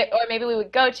 Yeah. Or maybe we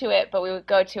would go to it, but we would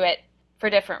go to it for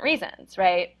different reasons,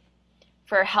 right?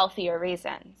 For healthier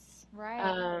reasons.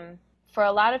 Right. Um, for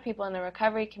a lot of people in the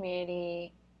recovery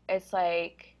community, it's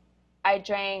like I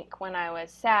drank when I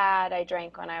was sad, I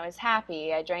drank when I was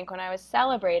happy, I drank when I was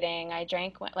celebrating, I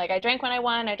drank when I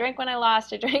won, I drank when I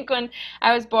lost, I drank when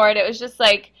I was bored. It was just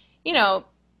like, you know,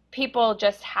 people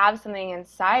just have something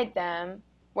inside them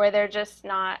where they're just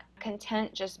not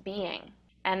content just being.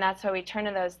 And that's why we turn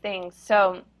to those things.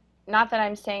 So, not that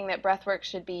I'm saying that breath work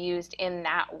should be used in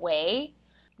that way.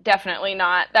 Definitely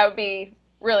not. That would be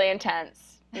really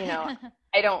intense.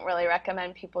 I don't really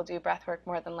recommend people do breath work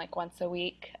more than like once a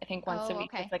week. I think once a Oh,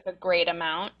 week is okay. like a great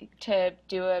amount to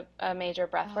do a major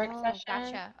breath work Oh, session.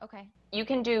 gotcha. Okay. You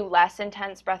can do less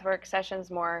intense breathwork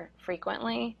sessions more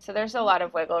frequently. So there's a Mm. lot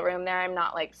of wiggle room there. I'm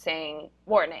not like saying,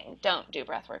 warning, don't do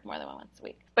breathwork more than once a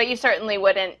week. But you certainly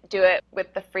wouldn't do it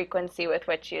with the frequency with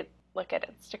which you look at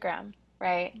Instagram,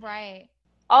 right? Right.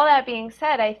 All that being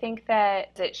said, I think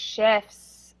that it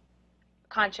shifts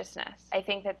consciousness. I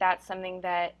think that that's something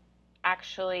that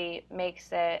actually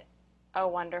makes it a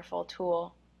wonderful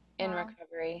tool in Wow.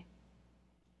 recovery.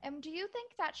 And do you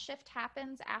think that shift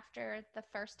happens after the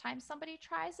first time somebody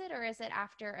tries it, or is it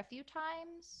after a few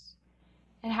times?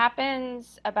 It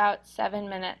happens about 7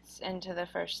 minutes into the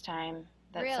first time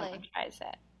that someone Really? tries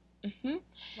it.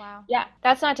 Wow. Yeah,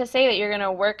 that's not to say that you're going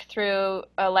to work through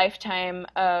a lifetime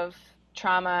of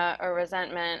trauma or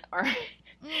resentment or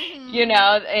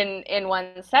Mm-hmm. in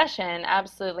one session.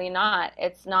 Absolutely not.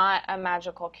 It's not a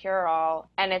magical cure-all,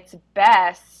 and it's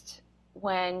best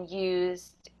when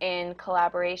used in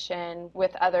collaboration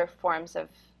with other forms of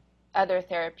other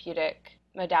therapeutic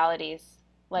modalities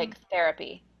Mm, like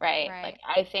therapy, right? Like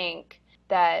right. I think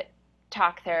that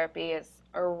talk therapy is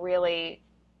a really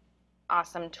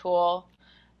awesome tool.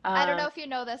 I don't know Um, if you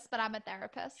know this, but I'm a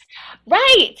therapist.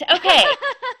 right. Okay.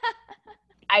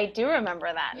 I do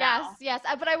remember that Yes, now. yes.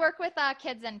 But I work with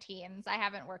kids and teens. I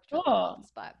haven't worked with Cool.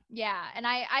 adults, but yeah. And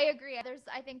I agree. There's,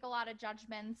 I think, a lot of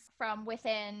judgments from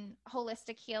within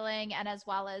holistic healing and as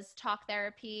well as talk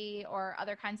therapy or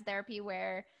other kinds of therapy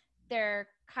where they're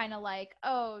kind of like,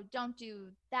 oh, don't do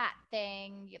that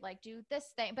thing, like do this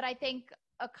thing. But I think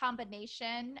a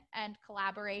combination and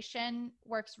collaboration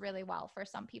works really well for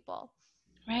some people.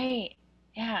 Right.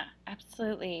 Yeah,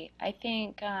 absolutely. I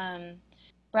think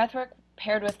breathwork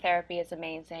paired with therapy is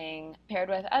amazing. Paired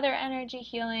with other energy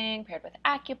healing, paired with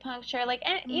acupuncture, like,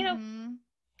 Mm-hmm.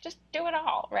 just do it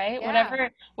all, right? Yeah.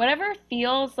 Whatever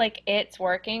feels like it's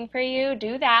working for you,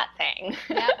 do that thing.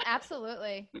 Yep,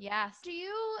 absolutely. Yes. Do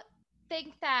you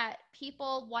think that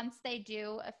people, once they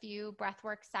do a few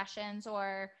breathwork sessions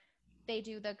or they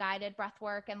do the guided breath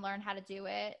work and learn how to do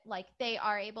it, like they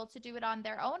are able to do it on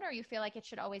their own, or you feel like it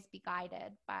should always be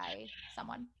guided by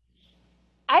someone?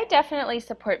 I definitely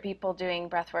support people doing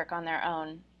breath work on their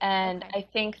own. And Okay. I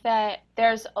think that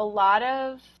there's a lot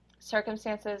of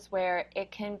circumstances where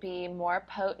it can be more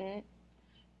potent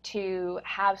to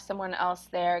have someone else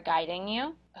there guiding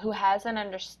you who has an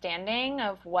understanding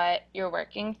of what you're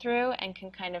working through and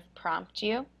can kind of prompt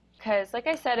you. Because, like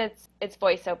I said, it's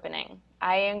voice opening.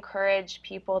 I encourage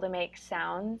people to make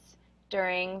sounds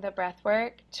during the breath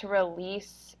work to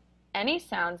release any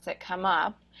sounds that come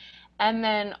up, and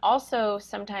then also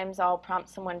sometimes I'll prompt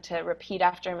someone to repeat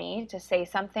after me, to say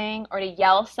something or to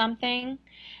yell something,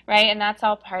 right? And that's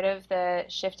all part of the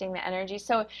shifting the energy.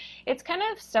 So it's kind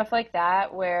of stuff like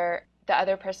that where the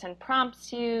other person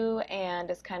prompts you and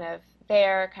is kind of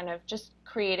there, kind of just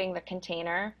creating the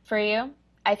container for you.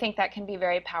 I think that can be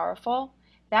very powerful.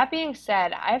 That being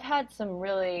said, I've had some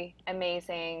really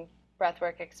amazing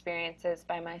breathwork experiences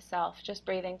by myself, just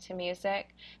breathing to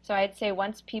music. So I'd say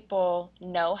once people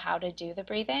know how to do the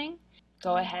breathing,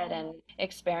 go ahead Mm-hmm. and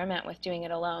experiment with doing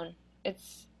it alone.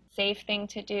 It's a safe thing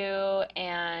to do,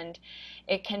 and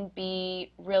it can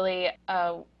be really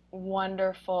a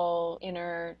wonderful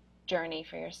inner journey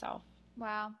for yourself.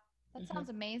 Wow. That Hmm. sounds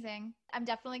amazing. I'm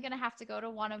definitely going to have to go to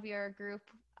one of your group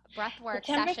breathwork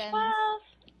September sessions. 12th.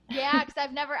 Yeah, because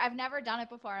I've never done it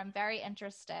before. I'm very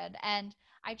interested. And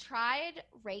I tried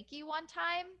Reiki one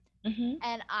time Hmm.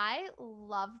 and I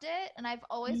loved it. And I've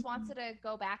always Hmm. wanted to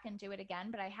go back and do it again,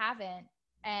 but I haven't.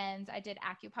 And I did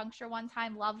acupuncture one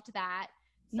time, loved that.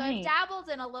 So I've Nice. dabbled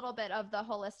in a little bit of the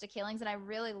holistic healings and I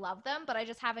really love them, but I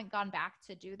just haven't gone back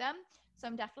to do them. So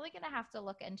I'm definitely going to have to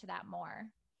look into that more.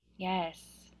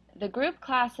 Yes. The group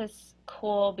class is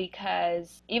cool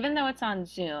because even though it's on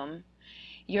Zoom,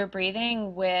 you're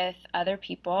breathing with other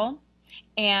people,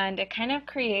 and it kind of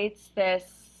creates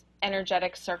this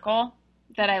energetic circle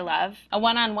that I love. A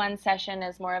one on one session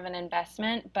is more of an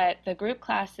investment, but the group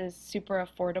class is super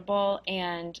affordable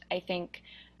and I think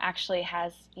actually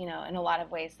has, in a lot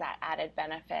of ways that added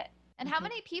benefit. And how Mhm.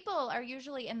 many people are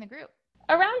usually in the group?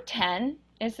 Around 10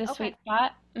 is the Okay. sweet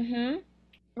spot.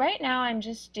 Right now, I'm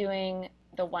just doing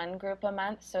the one group a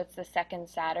month, so it's the second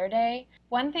Saturday.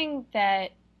 One thing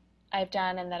that I've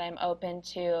done and that I'm open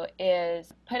to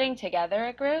is putting together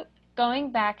a group.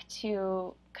 Going back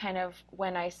to kind of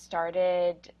when I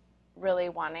started really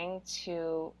wanting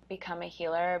to become a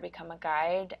healer, become a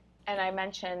guide, and I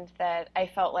mentioned that I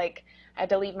felt like I had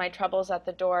to leave my troubles at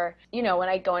the door, when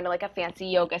I go into like a fancy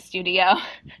yoga studio.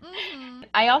 Mm-hmm.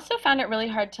 I also found it really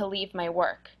hard to leave my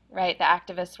work, right? The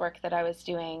activist work that I was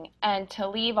doing, and to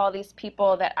leave all these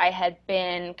people that I had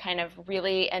been kind of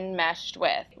really enmeshed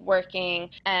with, working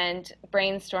and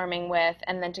brainstorming with,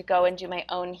 and then to go and do my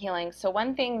own healing. So,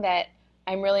 one thing that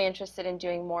I'm really interested in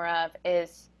doing more of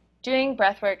is doing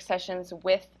breathwork sessions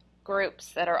with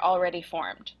groups that are already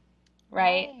formed,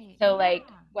 right? Right. So, Yeah. like,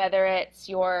 whether it's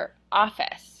your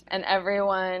office and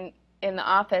everyone in the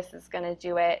office is going to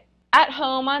do it at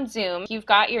home on Zoom, you've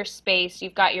got your space,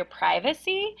 you've got your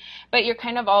privacy, but you're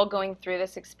kind of all going through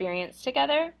this experience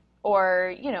together,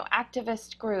 or,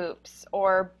 activist groups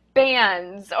or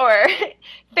bands or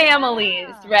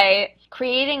families, Yeah. right?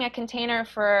 Creating a container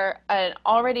for an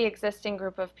already existing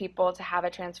group of people to have a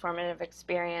transformative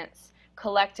experience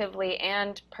collectively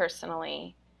and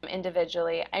personally,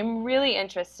 individually. I'm really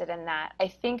interested in that. I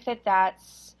think that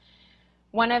that's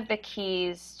one of the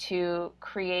keys to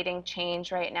creating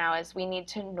change right now is we need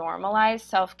to normalize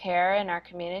self-care in our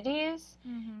communities.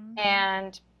 Mm-hmm.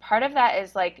 And part of that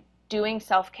is like doing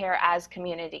self-care as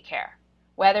community care.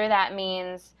 Whether that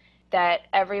means that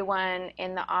everyone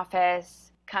in the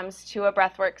office comes to a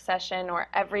breathwork session or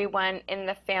everyone in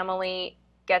the family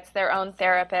gets their own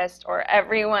therapist, or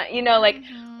everyone, like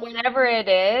Mm-hmm. whatever it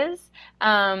is,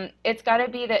 it's got to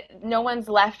be that no one's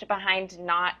left behind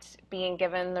not being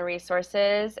given the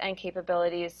resources and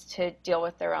capabilities to deal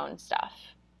with their own stuff.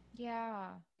 Yeah,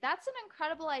 that's an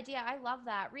incredible idea. I love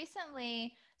that.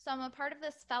 Recently, so I'm a part of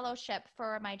this fellowship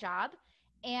for my job,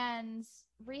 and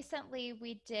recently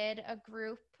we did a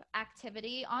group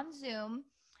activity on Zoom,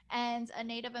 and a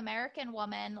Native American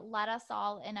woman led us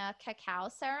all in a cacao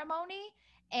ceremony.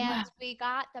 And Wow. we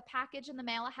got the package in the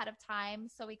mail ahead of time.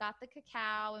 So we got the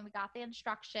cacao and we got the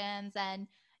instructions, and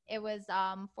it was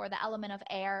for the element of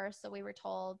air. So we were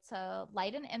told to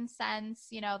light an incense.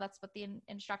 That's what the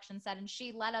instruction said. And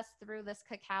she led us through this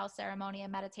cacao ceremony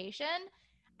and meditation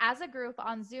as a group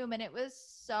on Zoom. And it was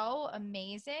so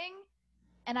amazing.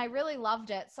 And I really loved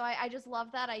it. So I just love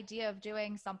that idea of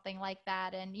doing something like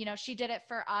that. And, she did it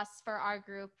for us, for our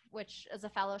group, which is a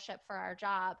fellowship for our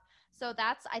job. So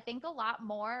that's, I think, a lot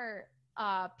more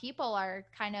people are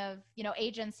kind of,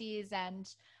 agencies and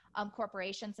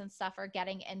corporations and stuff are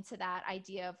getting into that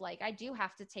idea of like, I do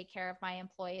have to take care of my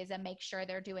employees and make sure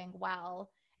they're doing well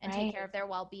and take care Right. of their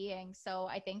well-being. So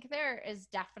I think there is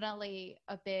definitely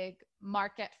a big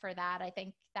market for that. I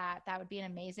think that that would be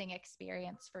an amazing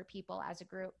experience for people as a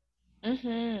group.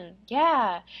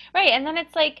 Yeah. Right. And then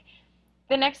it's like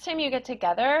the next time you get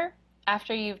together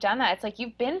after you've done that, it's like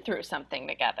you've been through something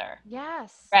together,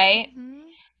 Yes. right? Hmm.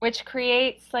 Which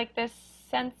creates like this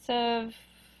sense of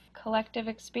collective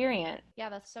experience. Yeah,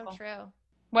 that's so true.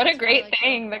 What a That's great really cool.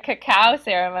 thing, the cacao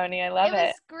ceremony. I It love it.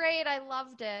 was great. I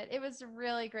loved it. It was a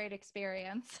really great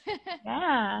experience.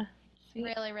 Yeah. Sweet.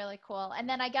 Really, really cool. And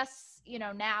then I guess,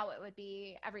 now it would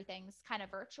be everything's kind of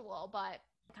virtual, but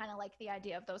kind of like the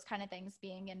idea of those kind of things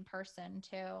being in person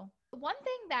too. One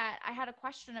thing that I had a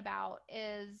question about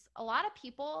is a lot of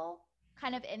people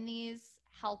kind of in these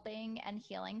helping and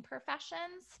healing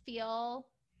professions feel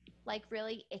like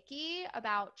really icky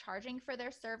about charging for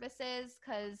their services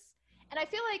because and I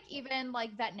feel like even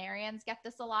like veterinarians get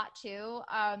this a lot too.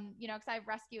 Because I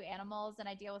rescue animals and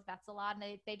I deal with vets a lot,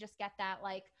 and they just get that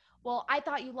like, well, I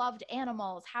thought you loved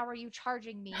animals. How are you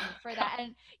charging me for that?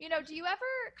 And do you ever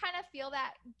kind of feel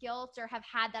that guilt or have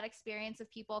had that experience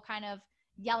of people kind of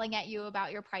yelling at you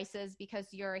about your prices because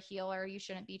you're a healer? You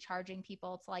shouldn't be charging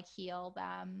people to like heal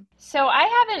them. So I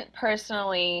haven't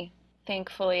personally,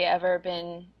 thankfully, ever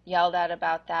been yelled at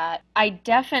about that. I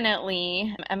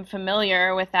definitely am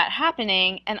familiar with that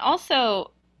happening. And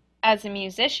also, as a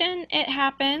musician, it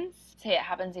happens. I'd say it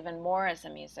happens even more as a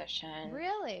musician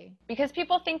Really? because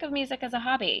people think of music as a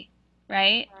hobby,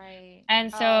 right? Right.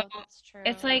 And so Oh, that's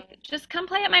it's true. like, just come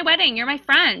play at my wedding. You're my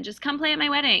friend. Just come play at my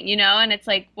wedding? And it's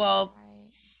like, well,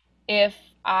 Right. if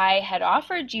I had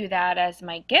offered you that as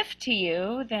my gift to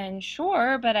you, then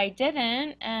sure, but I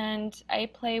didn't, and I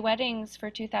play weddings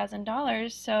for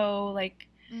 $2,000, so like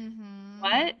Mm-hmm.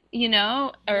 what?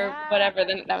 Or Yeah. whatever,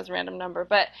 then that was a random number,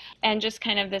 but and just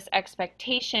kind of this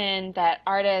expectation that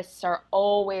artists are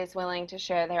always willing to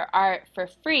share their art for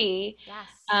free. Yes.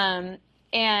 um,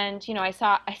 and I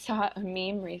saw a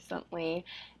meme recently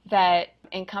that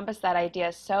encompassed that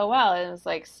idea so well. It was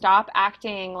like, stop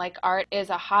acting like art is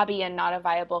a hobby and not a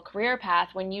viable career path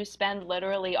when you spend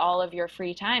literally all of your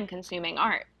free time consuming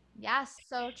art. Yes.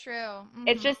 So true.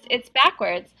 It's Mm-hmm. just, it's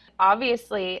backwards.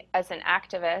 Obviously, as an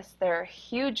activist, there are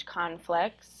huge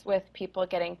conflicts with people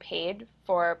getting paid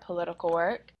for political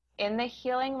work. In the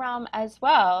healing realm as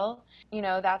well,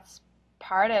 that's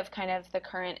part of kind of the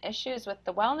current issues with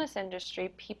the wellness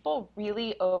industry. People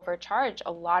really overcharge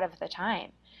a lot of the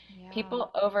time. Yeah.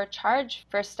 People overcharge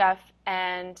for stuff,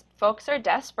 and folks are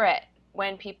desperate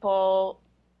when people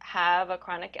have a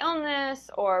chronic illness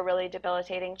or really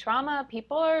debilitating trauma.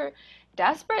 People are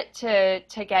desperate to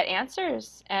get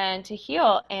answers and to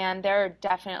heal, and there are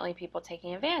definitely people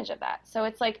taking advantage of that. So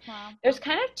it's like Wow. there's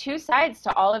kind of two sides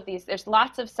to all of these. There's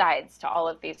lots of sides to all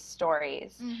of these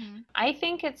stories. Mm-hmm. I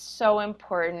think it's so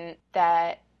important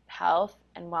that health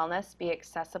and wellness be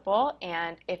accessible.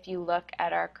 And if you look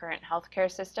at our current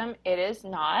healthcare system, it is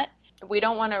not. We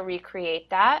don't want to recreate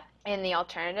that in the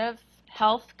alternative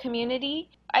health community.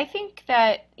 I think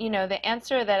that, the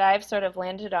answer that I've sort of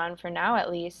landed on for now, at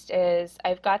least, is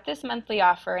I've got this monthly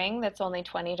offering that's only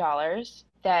 $20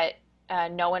 that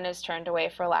no one is turned away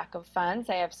for lack of funds.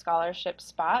 I have scholarship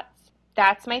spots.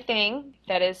 That's my thing.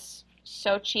 That is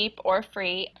so cheap or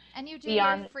free. And you do your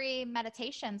Beyond free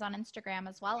meditations on Instagram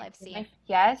as well, I've seen.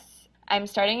 yes, I'm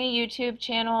starting a YouTube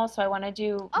channel, so I want to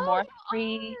do Oh, more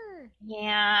free. you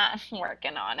Yeah, I'm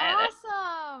working on are. it.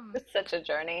 Awesome. It's such a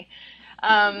journey.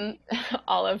 Um,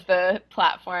 all of the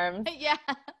platforms, Yeah.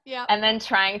 Yep. and then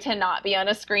trying to not be on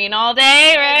a screen all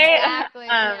day, right? Exactly.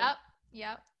 Yep.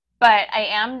 Yep. But I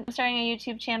am starting a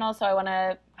YouTube channel, so I want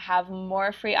to have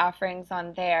more free offerings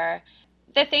on there.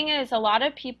 The thing is, a lot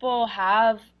of people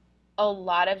have a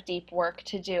lot of deep work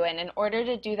to do, and in order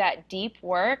to do that deep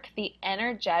work, the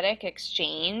energetic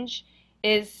exchange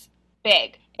is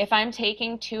big. If I'm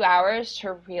taking 2 hours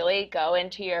to really go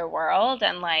into your world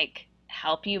and like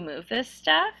help you move this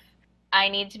stuff, I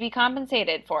need to be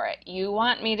compensated for it. You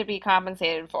want me to be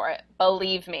compensated for it.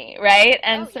 Believe me, right? Oh,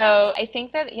 And so yes. I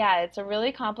think that, yeah, it's a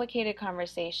really complicated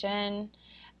conversation.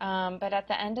 But at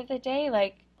the end of the day,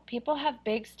 like, people have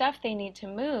big stuff they need to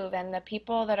move, and the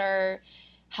people that are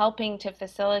helping to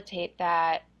facilitate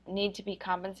that need to be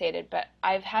compensated. But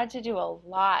I've had to do a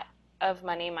lot of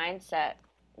money mindset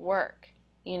work,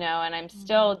 and I'm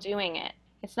still Mm-hmm. doing it.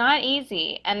 It's not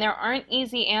easy, and there aren't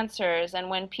easy answers. And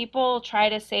when people try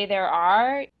to say there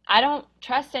are, I don't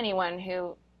trust anyone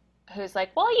who's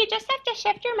like, "Well, you just have to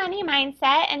shift your money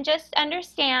mindset and just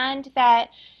understand that,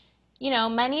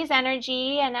 money's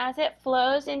energy, and as it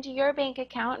flows into your bank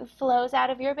account and flows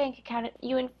out of your bank account,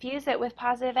 you infuse it with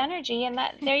positive energy, and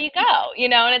that there you go."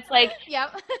 And it's like,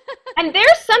 Yep. and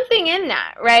there's something in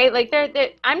that, right? Like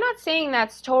I'm not saying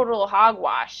that's total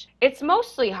hogwash. It's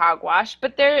mostly hogwash,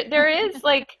 but there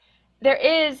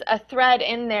is a thread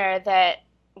in there that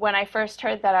when I first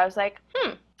heard that I was like,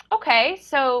 okay,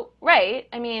 so right.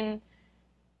 I mean,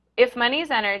 if money's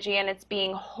energy and it's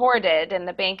being hoarded in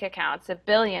the bank accounts of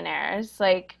billionaires,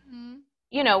 like,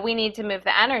 Mm-hmm. we need to move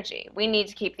the energy. We need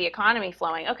to keep the economy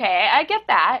flowing. Okay, I get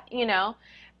that,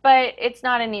 but it's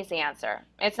not an easy answer.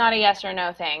 It's not a yes or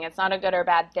no thing. It's not a good or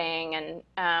bad thing.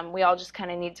 And we all just kind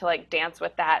of need to like dance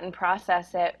with that and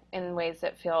process it in ways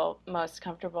that feel most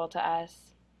comfortable to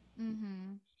us.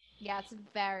 Mm-hmm. Yeah, it's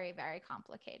very, very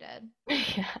complicated.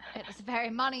 Yeah. It is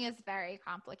very, money is very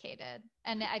complicated.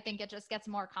 And I think it just gets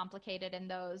more complicated in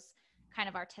those kind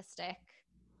of artistic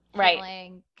Right.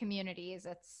 healing communities.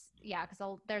 Yeah,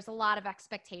 because there's a lot of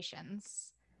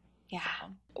expectations. Yeah.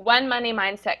 So, One money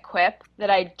mindset quip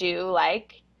that I do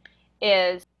like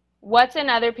is what's in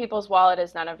other people's wallet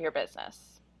is none of your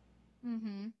business.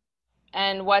 mm-hmm.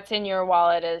 And what's in your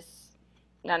wallet is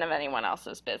none of anyone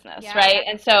else's business, Yep. right?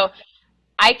 And so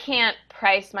I can't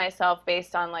price myself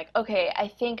based on like, okay, I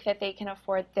think that they can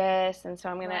afford this, and so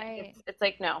I'm gonna. Right. It's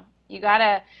like no, you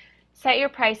gotta set your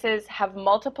prices, have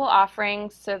multiple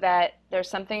offerings so that there's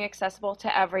something accessible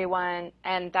to everyone,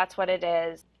 and that's what it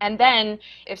is. And then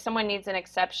if someone needs an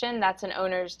exception, that's an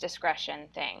owner's discretion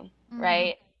thing, Mm-hmm.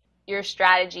 right? Your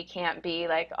strategy can't be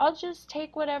like, I'll just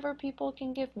take whatever people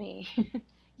can give me.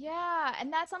 Yeah,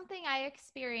 and that's something I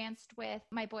experienced with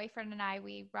my boyfriend and I.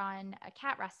 We run a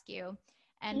cat rescue,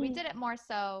 and we Mm. did it more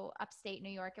so upstate New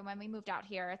York. And when we moved out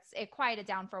here, it quieted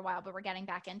down for a while, but we're getting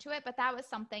back into it. But that was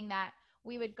something that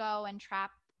we would go and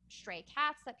trap stray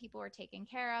cats that people were taking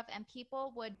care of, and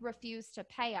people would refuse to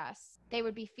pay us. They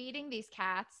would be feeding these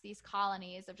cats, these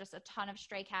colonies of just a ton of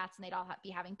stray cats, and they'd all be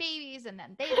having babies, and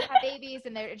then they would have babies,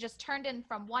 and it just turned in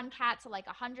from one cat to like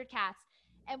 100 cats.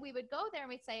 And we would go there and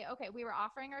we'd say, okay, we were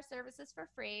offering our services for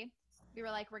free. We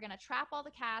were like, we're going to trap all the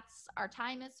cats. Our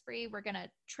time is free. We're going to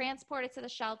transport it to the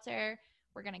shelter.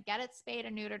 We're going to get it spayed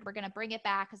and neutered. We're going to bring it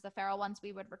back because the feral ones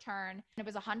we would return. And it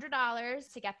was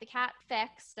 $100 to get the cat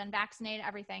fixed and vaccinated,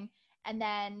 everything. And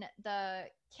then the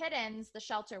kittens, the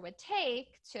shelter would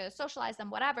take to socialize them,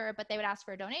 whatever, but they would ask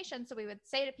for a donation. So we would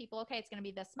say to people, okay, it's going to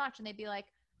be this much. And they'd be like,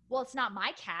 well, it's not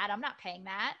my cat. I'm not paying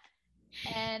that.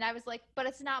 And I was like, but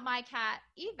it's not my cat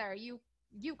either. You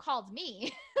called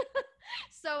me.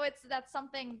 So that's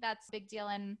something that's a big deal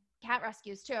in cat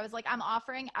rescues too. I was like, I'm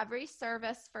offering every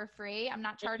service for free. I'm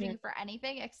not charging Mhm. you for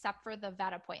anything except for the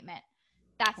vet appointment.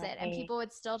 That's it. And Right. people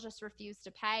would still just refuse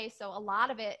to pay. So a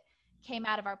lot of it came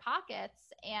out of our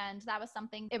pockets. And that was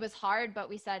something, it was hard, but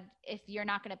we said, if you're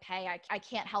not going to pay, I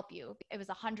can't help you. It was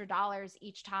 $100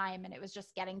 each time, and it was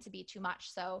just getting to be too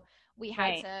much. So we had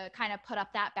Right. to kind of put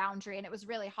up that boundary, and it was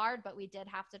really hard, but we did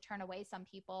have to turn away some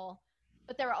people.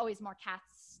 But there were always more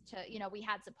cats we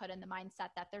had to put in the mindset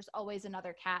that there's always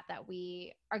another cat that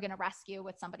we are going to rescue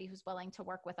with somebody who's willing to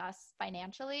work with us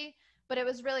financially. But it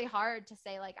was really hard to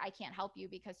say, like, I can't help you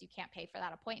because you can't pay for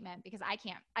that appointment, because I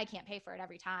can't pay for it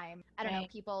every time. I don't know,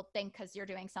 Right. people think because you're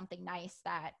doing something nice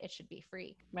that it should be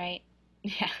free, Right.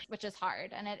 Yeah. which is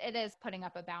hard. And it is putting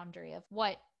up a boundary of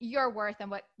what you're worth and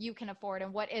what you can afford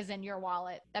and what is in your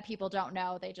wallet that people don't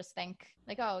know. They just think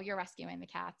like, oh, you're rescuing the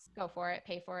cats. Go for it.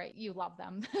 Pay for it. You love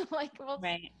them. Like, well,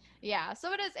 Right. yeah.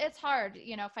 So it's hard,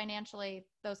 financially,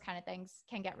 those kind of things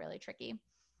can get really tricky.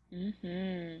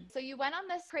 Mhm. So you went on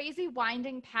this crazy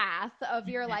winding path of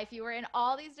your life. You were in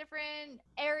all these different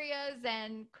areas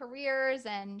and careers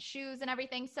and shoes and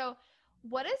everything. So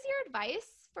What is your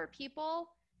advice for people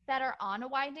that are on a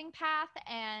winding path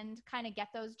and kind of get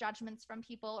those judgments from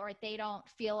people, or they don't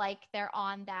feel like they're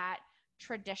on that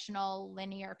traditional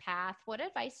linear path? What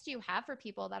advice do you have for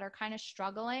people that are kind of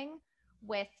struggling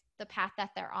with the path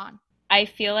that they're on? I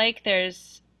feel like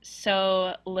there's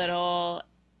so little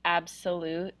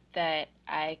absolute that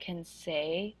I can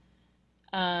say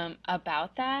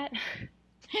about that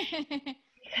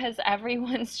because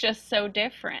everyone's just so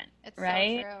different, It's so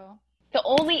right? true. The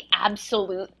only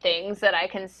absolute things that I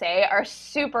can say are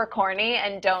super corny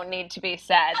and don't need to be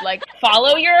said. Like,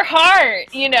 follow your heart,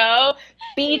 be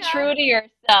Yeah. true to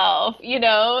yourself, and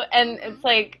Mm-hmm. it's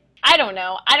like, I don't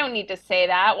know. I don't need to say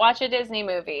that. Watch a Disney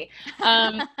movie.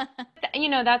 Um,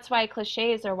 that's why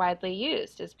cliches are widely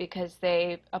used, is because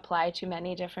they apply to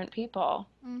many different people.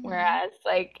 Mm-hmm. Whereas,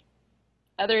 like,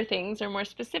 other things are more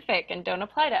specific and don't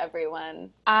apply to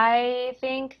everyone. I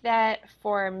think that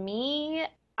for me,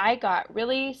 I got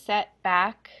really set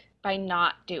back by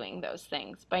not doing those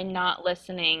things, by not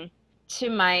listening to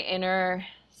my inner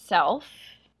self,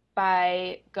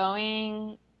 by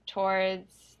going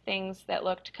towards things that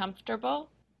looked comfortable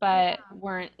but Yeah.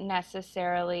 weren't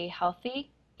necessarily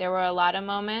healthy. There were a lot of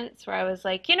moments where I was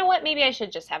like, you know what, maybe I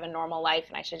should just have a normal life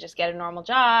and I should just get a normal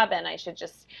job and I should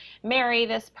just marry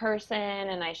this person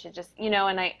and I should just,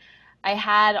 and I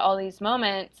had all these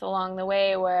moments along the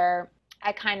way where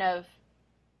I kind of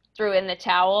threw in the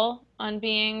towel on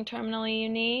being terminally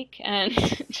unique and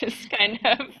just kind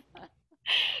of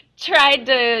tried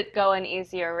to go an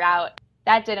easier route.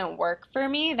 That didn't work for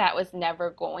me. That was never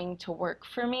going to work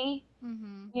for me.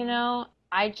 Mm-hmm.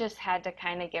 I just had to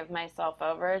kind of give myself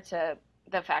over to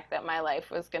the fact that my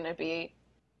life was going to be,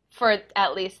 for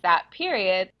at least that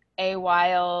period, a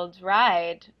wild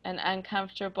ride, an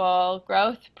uncomfortable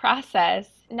growth process.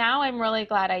 Now I'm really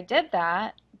glad I did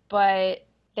that, but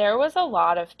there was a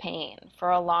lot of pain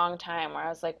for a long time where I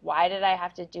was like, why did I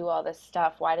have to do all this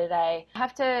stuff? Why did I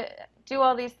have to do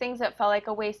all these things that felt like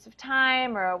a waste of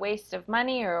time or a waste of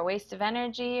money or a waste of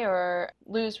energy or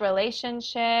lose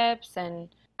relationships? And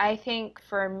I think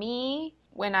for me,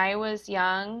 when I was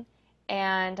young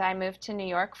and I moved to New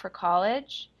York for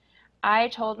college, I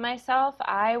told myself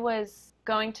I was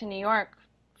going to New York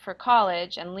for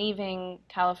college and leaving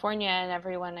California and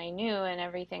everyone I knew and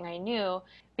everything I knew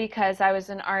because I was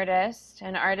an artist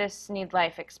and artists need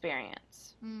life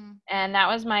experience. Mm. And that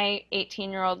was my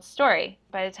 18-year-old story.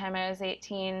 By the time I was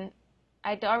 18,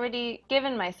 I'd already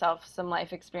given myself some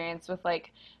life experience with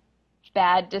like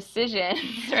bad decisions,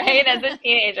 right? As a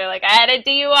teenager, like I had a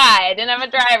DUI, I didn't have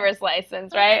a driver's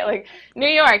license, right? Like New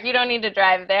York, you don't need to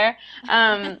drive there.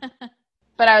 Um,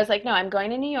 but I was like, no, I'm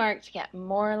going to New York to get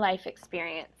more life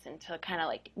experience and to kind of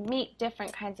like meet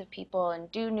different kinds of people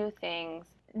and do new things.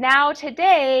 Now,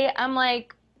 today, I'm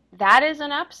like, that is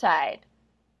an upside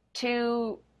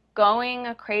to going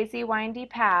a crazy, windy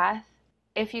path.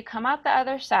 If you come out the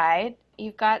other side,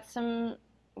 you've got some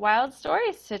wild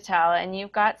stories to tell and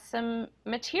you've got some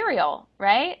material,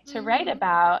 right, to write Mm-hmm.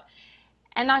 about.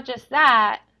 And not just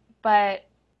that, but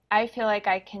I feel like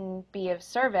I can be of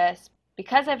service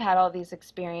because I've had all these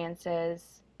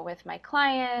experiences with my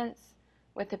clients,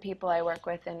 with the people I work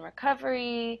with in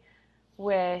recovery,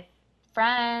 with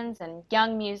friends and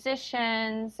young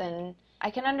musicians, and I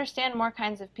can understand more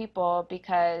kinds of people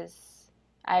because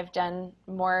I've done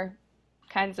more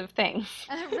kinds of things.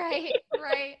 Right,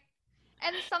 right.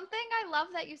 And something I love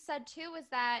that you said too is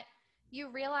that you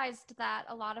realized that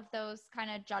a lot of those kind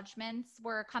of judgments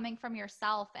were coming from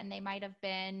yourself and they might have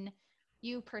been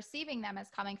you perceiving them as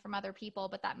coming from other people,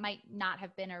 but that might not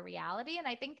have been a reality. And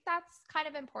I think that's kind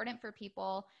of important for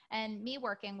people. And me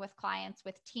working with clients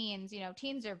with teens,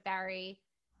 teens are very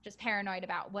just paranoid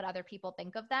about what other people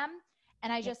think of them.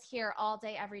 And I just hear all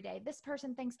day, every day, this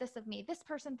person thinks this of me, this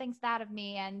person thinks that of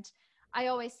me. And I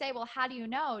always say, well, how do you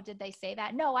know? Did they say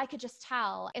that? No, I could just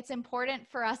tell. It's important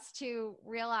for us to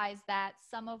realize that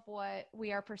some of what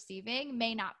we are perceiving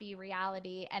may not be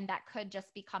reality, and that could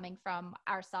just be coming from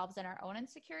ourselves and our own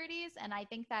insecurities. And I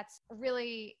think that's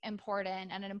really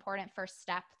important and an important first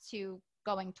step to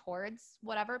going towards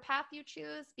whatever path you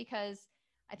choose, because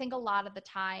I think a lot of the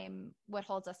time, what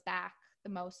holds us back the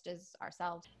most is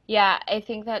ourselves. Yeah, I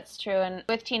think that's true. And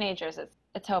with teenagers,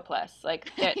 it's hopeless.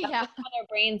 Like that's Yeah. just how their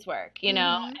brains work,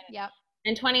 Mm-hmm. Yep.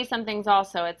 And 20 somethings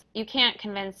also, it's you can't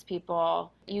convince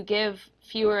people. You give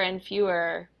fewer and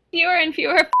fewer,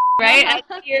 right? As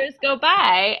the years go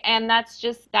by, and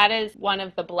that is one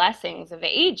of the blessings of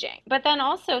aging. But then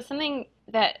also something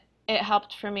that it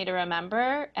helped for me to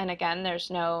remember. And again, there's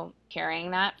no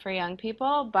curing that for young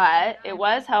people, but it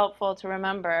was helpful to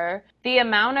remember the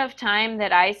amount of time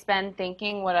that I spend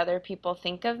thinking what other people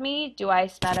think of me. Do I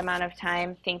spend amount of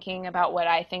time thinking about what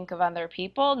I think of other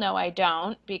people? No, I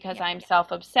don't, because Yeah. I'm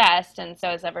self-obsessed and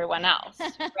so is everyone else,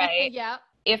 right? Yep.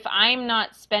 If I'm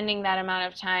not spending that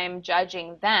amount of time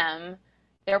judging them,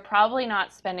 they're probably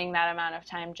not spending that amount of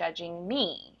time judging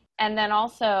me. And then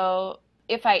also,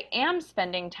 if I am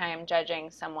spending time judging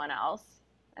someone else,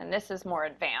 and this is more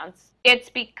advanced, it's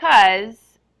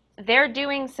because they're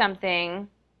doing something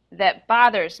that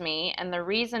bothers me. And the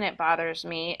reason it bothers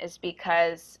me is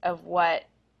because of what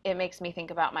it makes me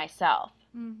think about myself.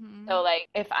 Mm-hmm. So, like,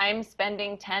 if I'm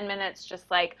spending 10 minutes just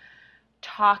like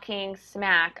talking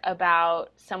smack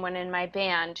about someone in my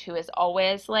band who is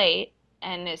always late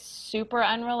and is super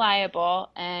unreliable,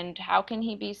 and how can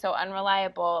he be so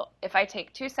unreliable? If I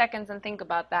take 2 seconds and think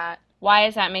about that, why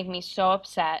does that make me so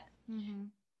upset? Mm-hmm.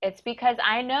 It's because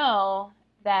I know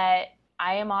that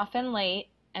I am often late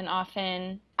and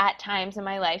often at times in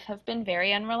my life have been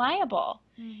very unreliable.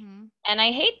 Mm-hmm. And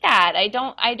I hate that. I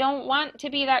don't want to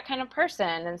be that kind of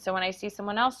person. And so when I see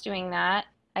someone else doing that,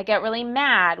 I get really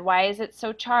mad. Why is it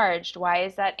so charged? Why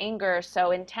is that anger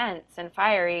so intense and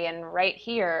fiery and right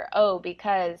here? Oh,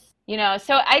 because,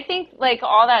 so I think like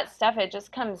all that stuff, it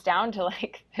just comes down to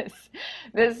like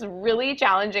this really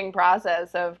challenging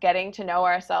process of getting to know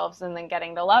ourselves and then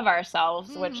getting to love ourselves,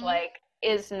 which Mm-hmm. like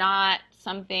is not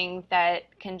something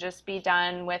that can just be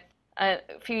done with a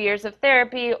few years of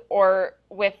therapy or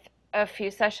with a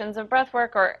few sessions of breath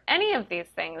work or any of these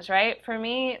things, right? For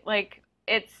me, like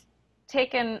it's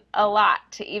taken a lot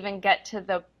to even get to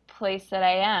the place that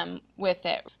I am with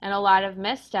it and a lot of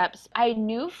missteps. I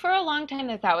knew for a long time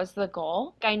that that was the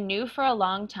goal. I knew for a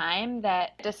long time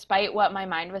that despite what my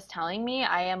mind was telling me,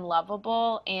 I am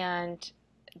lovable and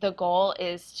the goal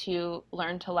is to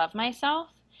learn to love myself.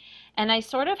 And I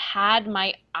sort of had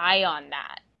my eye on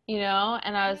that.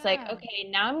 And I was like, Yeah. okay,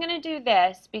 now I'm going to do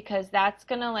this because that's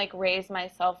going to like raise my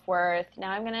self-worth.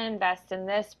 Now I'm going to invest in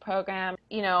this program.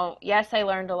 Yes, I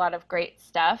learned a lot of great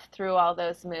stuff through all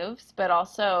those moves, but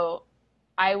also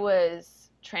I was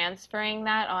transferring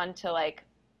that onto like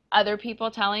other people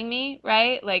telling me,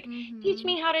 right? Like, teach Mm-hmm.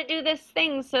 me how to do this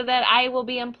thing so that I will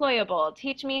be employable.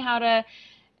 Teach me how to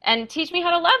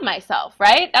love myself,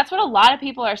 right? That's what a lot of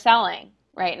people are selling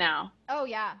right now. Oh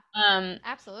yeah. Um,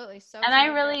 Absolutely. So and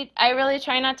true. I really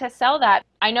try not to sell that.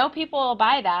 I know people will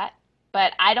buy that,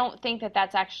 but I don't think that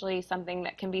that's actually something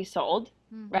that can be sold,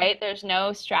 Mm-hmm. right? There's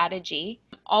no strategy.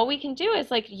 All we can do is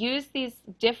like use these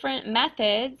different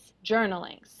methods,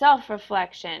 journaling,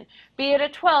 self-reflection, be it a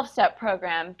 12-step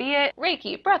program, be it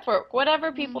Reiki, breathwork,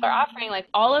 whatever people are Mm-hmm. offering, like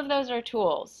all of those are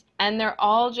tools. And they're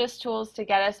all just tools to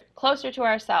get us closer to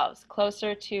ourselves,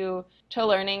 closer to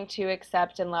learning to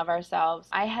accept and love ourselves.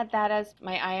 I had that as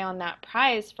my eye on that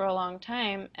prize for a long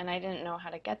time, and I didn't know how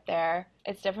to get there.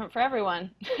 It's different for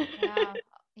everyone. Yeah.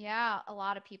 Yeah, a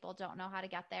lot of people don't know how to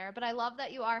get there, but I love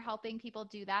that you are helping people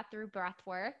do that through breath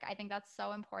work. I think that's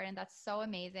so important. That's so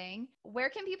amazing. Where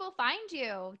can people find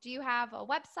you? Do you have a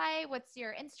website? What's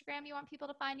your Instagram you want people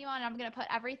to find you on? I'm going to put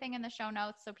everything in the show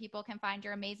notes so people can find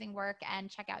your amazing work and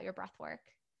check out your breath work.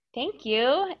 Thank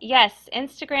you. Yes,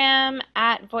 Instagram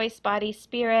at Voice Body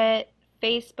Spirit,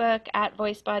 Facebook at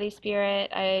Voice Body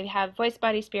Spirit. I have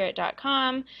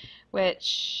voicebodyspirit.com,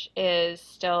 which is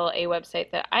still a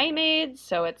website that I made,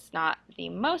 so it's not the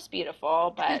most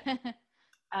beautiful, but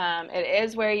it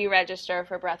is where you register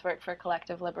for Breathwork for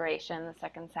Collective Liberation the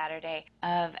second Saturday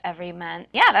of every month.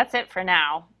 Yeah, that's it for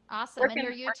now. Awesome. And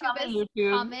Working, your working YouTube on is the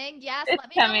YouTube. coming. Yes, It's let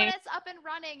me know when coming. it's up and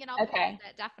running and I'll post Okay.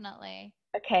 it definitely.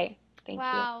 Okay. Thank you.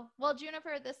 Wow. Well,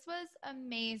 Juniper, this was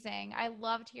amazing. I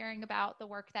loved hearing about the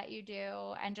work that you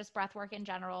do and just breath work in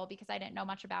general because I didn't know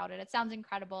much about it. It sounds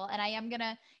incredible. And I am going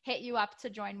to hit you up to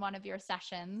join one of your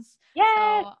sessions.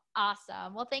 Yes. So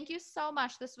awesome. Well, thank you so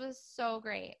much. This was so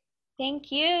great.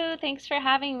 Thank you. Thanks for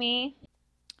having me.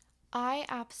 I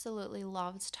absolutely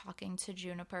loved talking to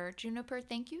Juniper. Juniper,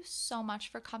 thank you so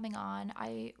much for coming on.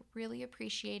 I really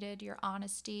appreciated your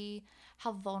honesty,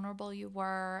 how vulnerable you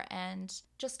were, and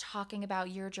just talking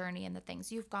about your journey and the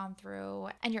things you've gone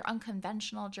through, and your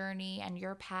unconventional journey and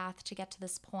your path to get to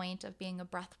this point of being a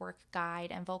breathwork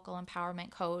guide and vocal empowerment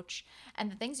coach,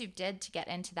 and the things you did to get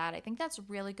into that. I think that's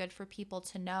really good for people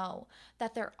to know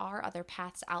that there are other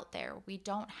paths out there. We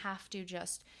don't have to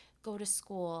just go to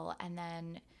school and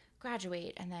then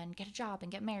graduate and then get a job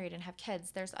and get married and have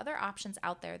kids. There's other options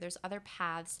out there, there's other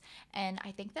paths. And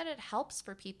I think that it helps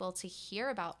for people to hear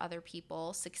about other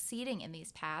people succeeding in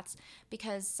these paths,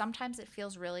 because sometimes it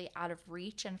feels really out of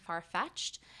reach and far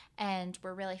fetched. And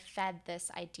we're really fed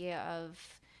this idea of,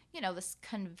 this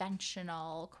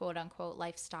conventional quote unquote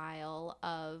lifestyle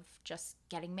of just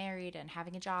getting married and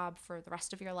having a job for the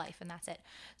rest of your life, and that's it.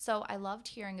 So I loved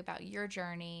hearing about your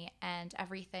journey and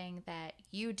everything that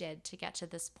you did to get to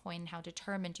this point and how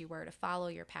determined you were to follow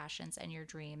your passions and your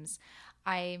dreams.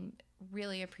 I'm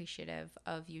really appreciative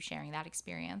of you sharing that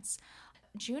experience.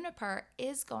 Juniper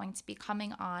is going to be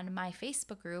coming on my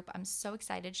Facebook group. I'm so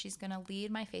excited. She's going to lead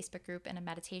my Facebook group in a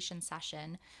meditation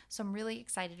session. So I'm really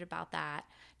excited about that.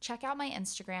 Check out my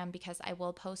Instagram because I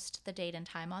will post the date and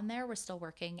time on there. We're still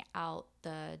working out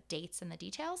the dates and the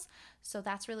details. So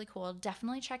that's really cool.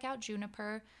 Definitely check out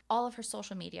Juniper, all of her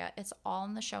social media. It's all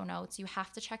in the show notes. You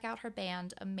have to check out her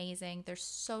band. Amazing. They're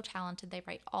so talented. They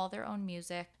write all their own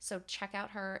music. So check out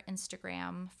her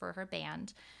Instagram for her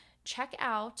band. Check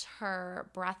out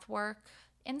her Breathwork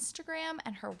Instagram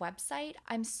and her website.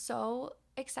 I'm so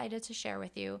excited to share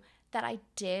with you that I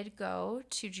did go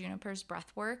to Juniper's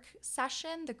Breathwork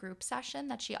session, the group session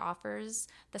that she offers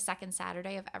the second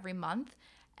Saturday of every month.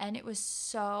 And it was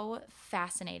so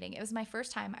fascinating. It was my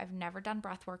first time. I've never done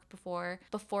breathwork before.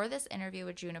 Before this interview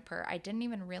with Juniper, I didn't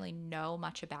even really know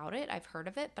much about it. I've heard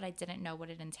of it, but I didn't know what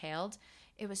it entailed.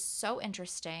 It was so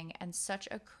interesting and such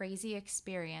a crazy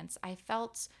experience.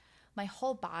 My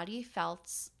whole body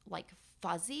felt like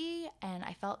fuzzy and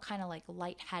I felt kind of like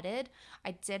lightheaded.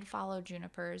 I did follow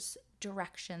Juniper's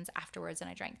directions afterwards and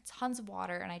I drank tons of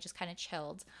water and I just kind of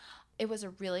chilled. It was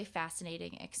a really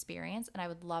fascinating experience and I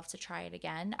would love to try it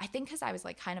again. I think because I was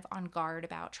like kind of on guard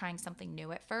about trying something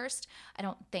new at first. I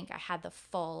don't think I had the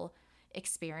full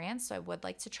experience, so I would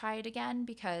like to try it again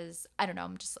because I don't know,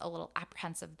 I'm just a little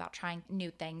apprehensive about trying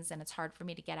new things and it's hard for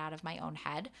me to get out of my own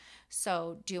head.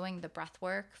 So doing the breath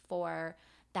work for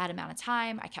that amount of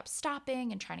time, I kept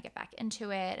stopping and trying to get back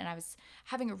into it, and I was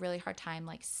having a really hard time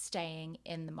like staying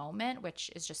in the moment,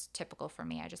 which is just typical for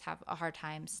me. I just have a hard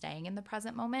time staying in the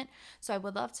present moment. So I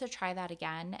would love to try that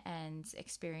again and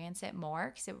experience it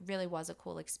more because it really was a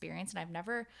cool experience and I've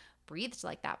never breathed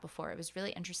like that before. It was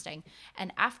really interesting.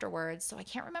 And afterwards, so I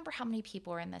can't remember how many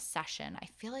people were in this session. I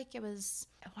feel like it was,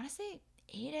 I want to say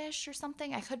 8-ish or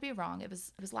something. I could be wrong. It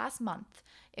was last month.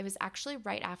 It was actually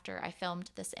right after I filmed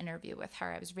this interview with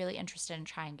her. I was really interested in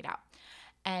trying it out.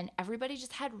 And everybody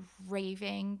just had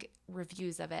raving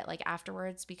reviews of it. Like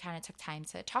afterwards, we kind of took time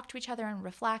to talk to each other and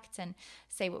reflect and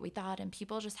say what we thought. And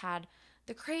people just had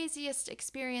the craziest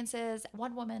experiences.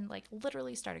 One woman like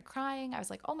literally started crying. I was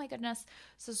like, oh my goodness.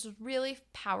 So this was really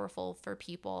powerful for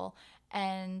people.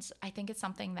 And I think it's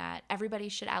something that everybody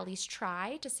should at least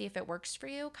try to see if it works for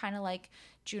you. Kind of like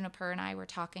Juniper and I were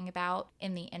talking about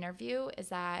in the interview, is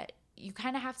that you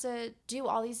kind of have to do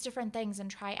all these different things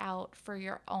and try out for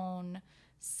your own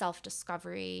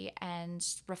self-discovery and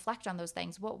reflect on those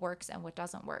things, what works and what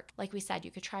doesn't work. Like we said, you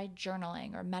could try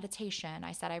journaling or meditation.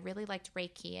 I said I really liked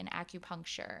Reiki and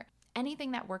acupuncture.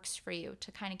 Anything that works for you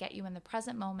to kind of get you in the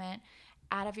present moment,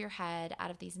 out of your head,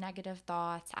 out of these negative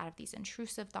thoughts, out of these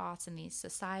intrusive thoughts and these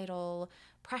societal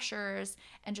pressures,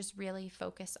 and just really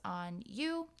focus on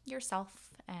you,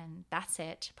 yourself, and that's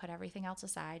it. Put everything else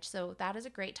aside. So that is a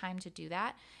great time to do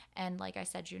that. And like I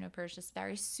said, Juniper is just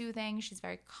very soothing. She's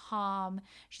very calm.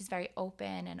 She's very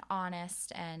open and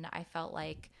honest. And I felt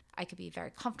like I could be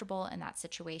very comfortable in that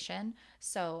situation.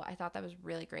 So I thought that was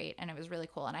really great and it was really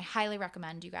cool. And I highly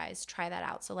recommend you guys try that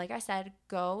out. So like I said,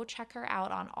 go check her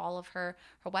out on all of her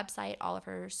website, all of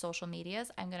her social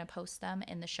medias. I'm going to post them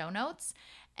in the show notes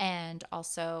and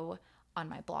also on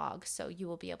my blog. So you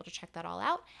will be able to check that all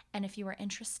out. And if you are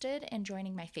interested in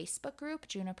joining my Facebook group,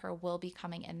 Juniper will be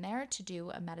coming in there to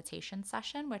do a meditation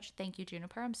session, which thank you,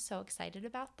 Juniper. I'm so excited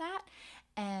about that.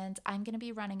 And I'm going to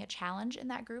be running a challenge in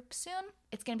that group soon.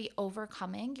 It's going to be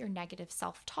overcoming your negative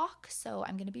self-talk. So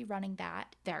I'm going to be running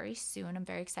that very soon. I'm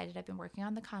very excited. I've been working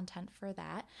on the content for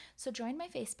that. So join my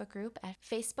Facebook group at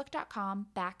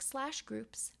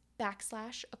facebook.com/groups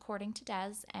 /according to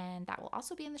Des, and that will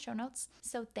also be in the show notes.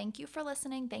 So thank you for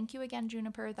listening. Thank you again,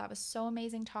 Juniper. That was so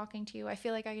amazing talking to you. I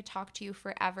feel like I could talk to you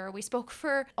forever. We spoke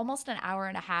for almost an hour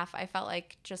and a half. I felt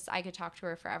like just I could talk to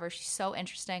her forever. She's so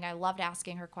interesting. I loved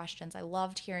asking her questions. I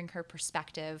loved hearing her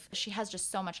perspective. She has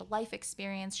just so much life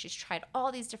experience. She's tried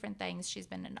all these different things. She's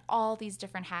been in all these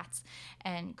different hats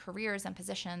and careers and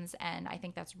positions, and I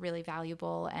think that's really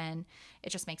valuable, and it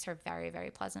just makes her very,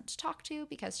 very pleasant to talk to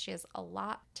because she has a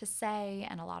lot to say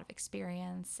and a lot of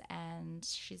experience, and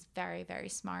she's very, very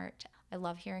smart. I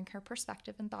love hearing her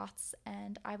perspective and thoughts,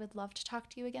 and I would love to talk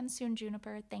to you again soon,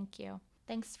 Juniper. Thank you.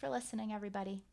 Thanks for listening, everybody.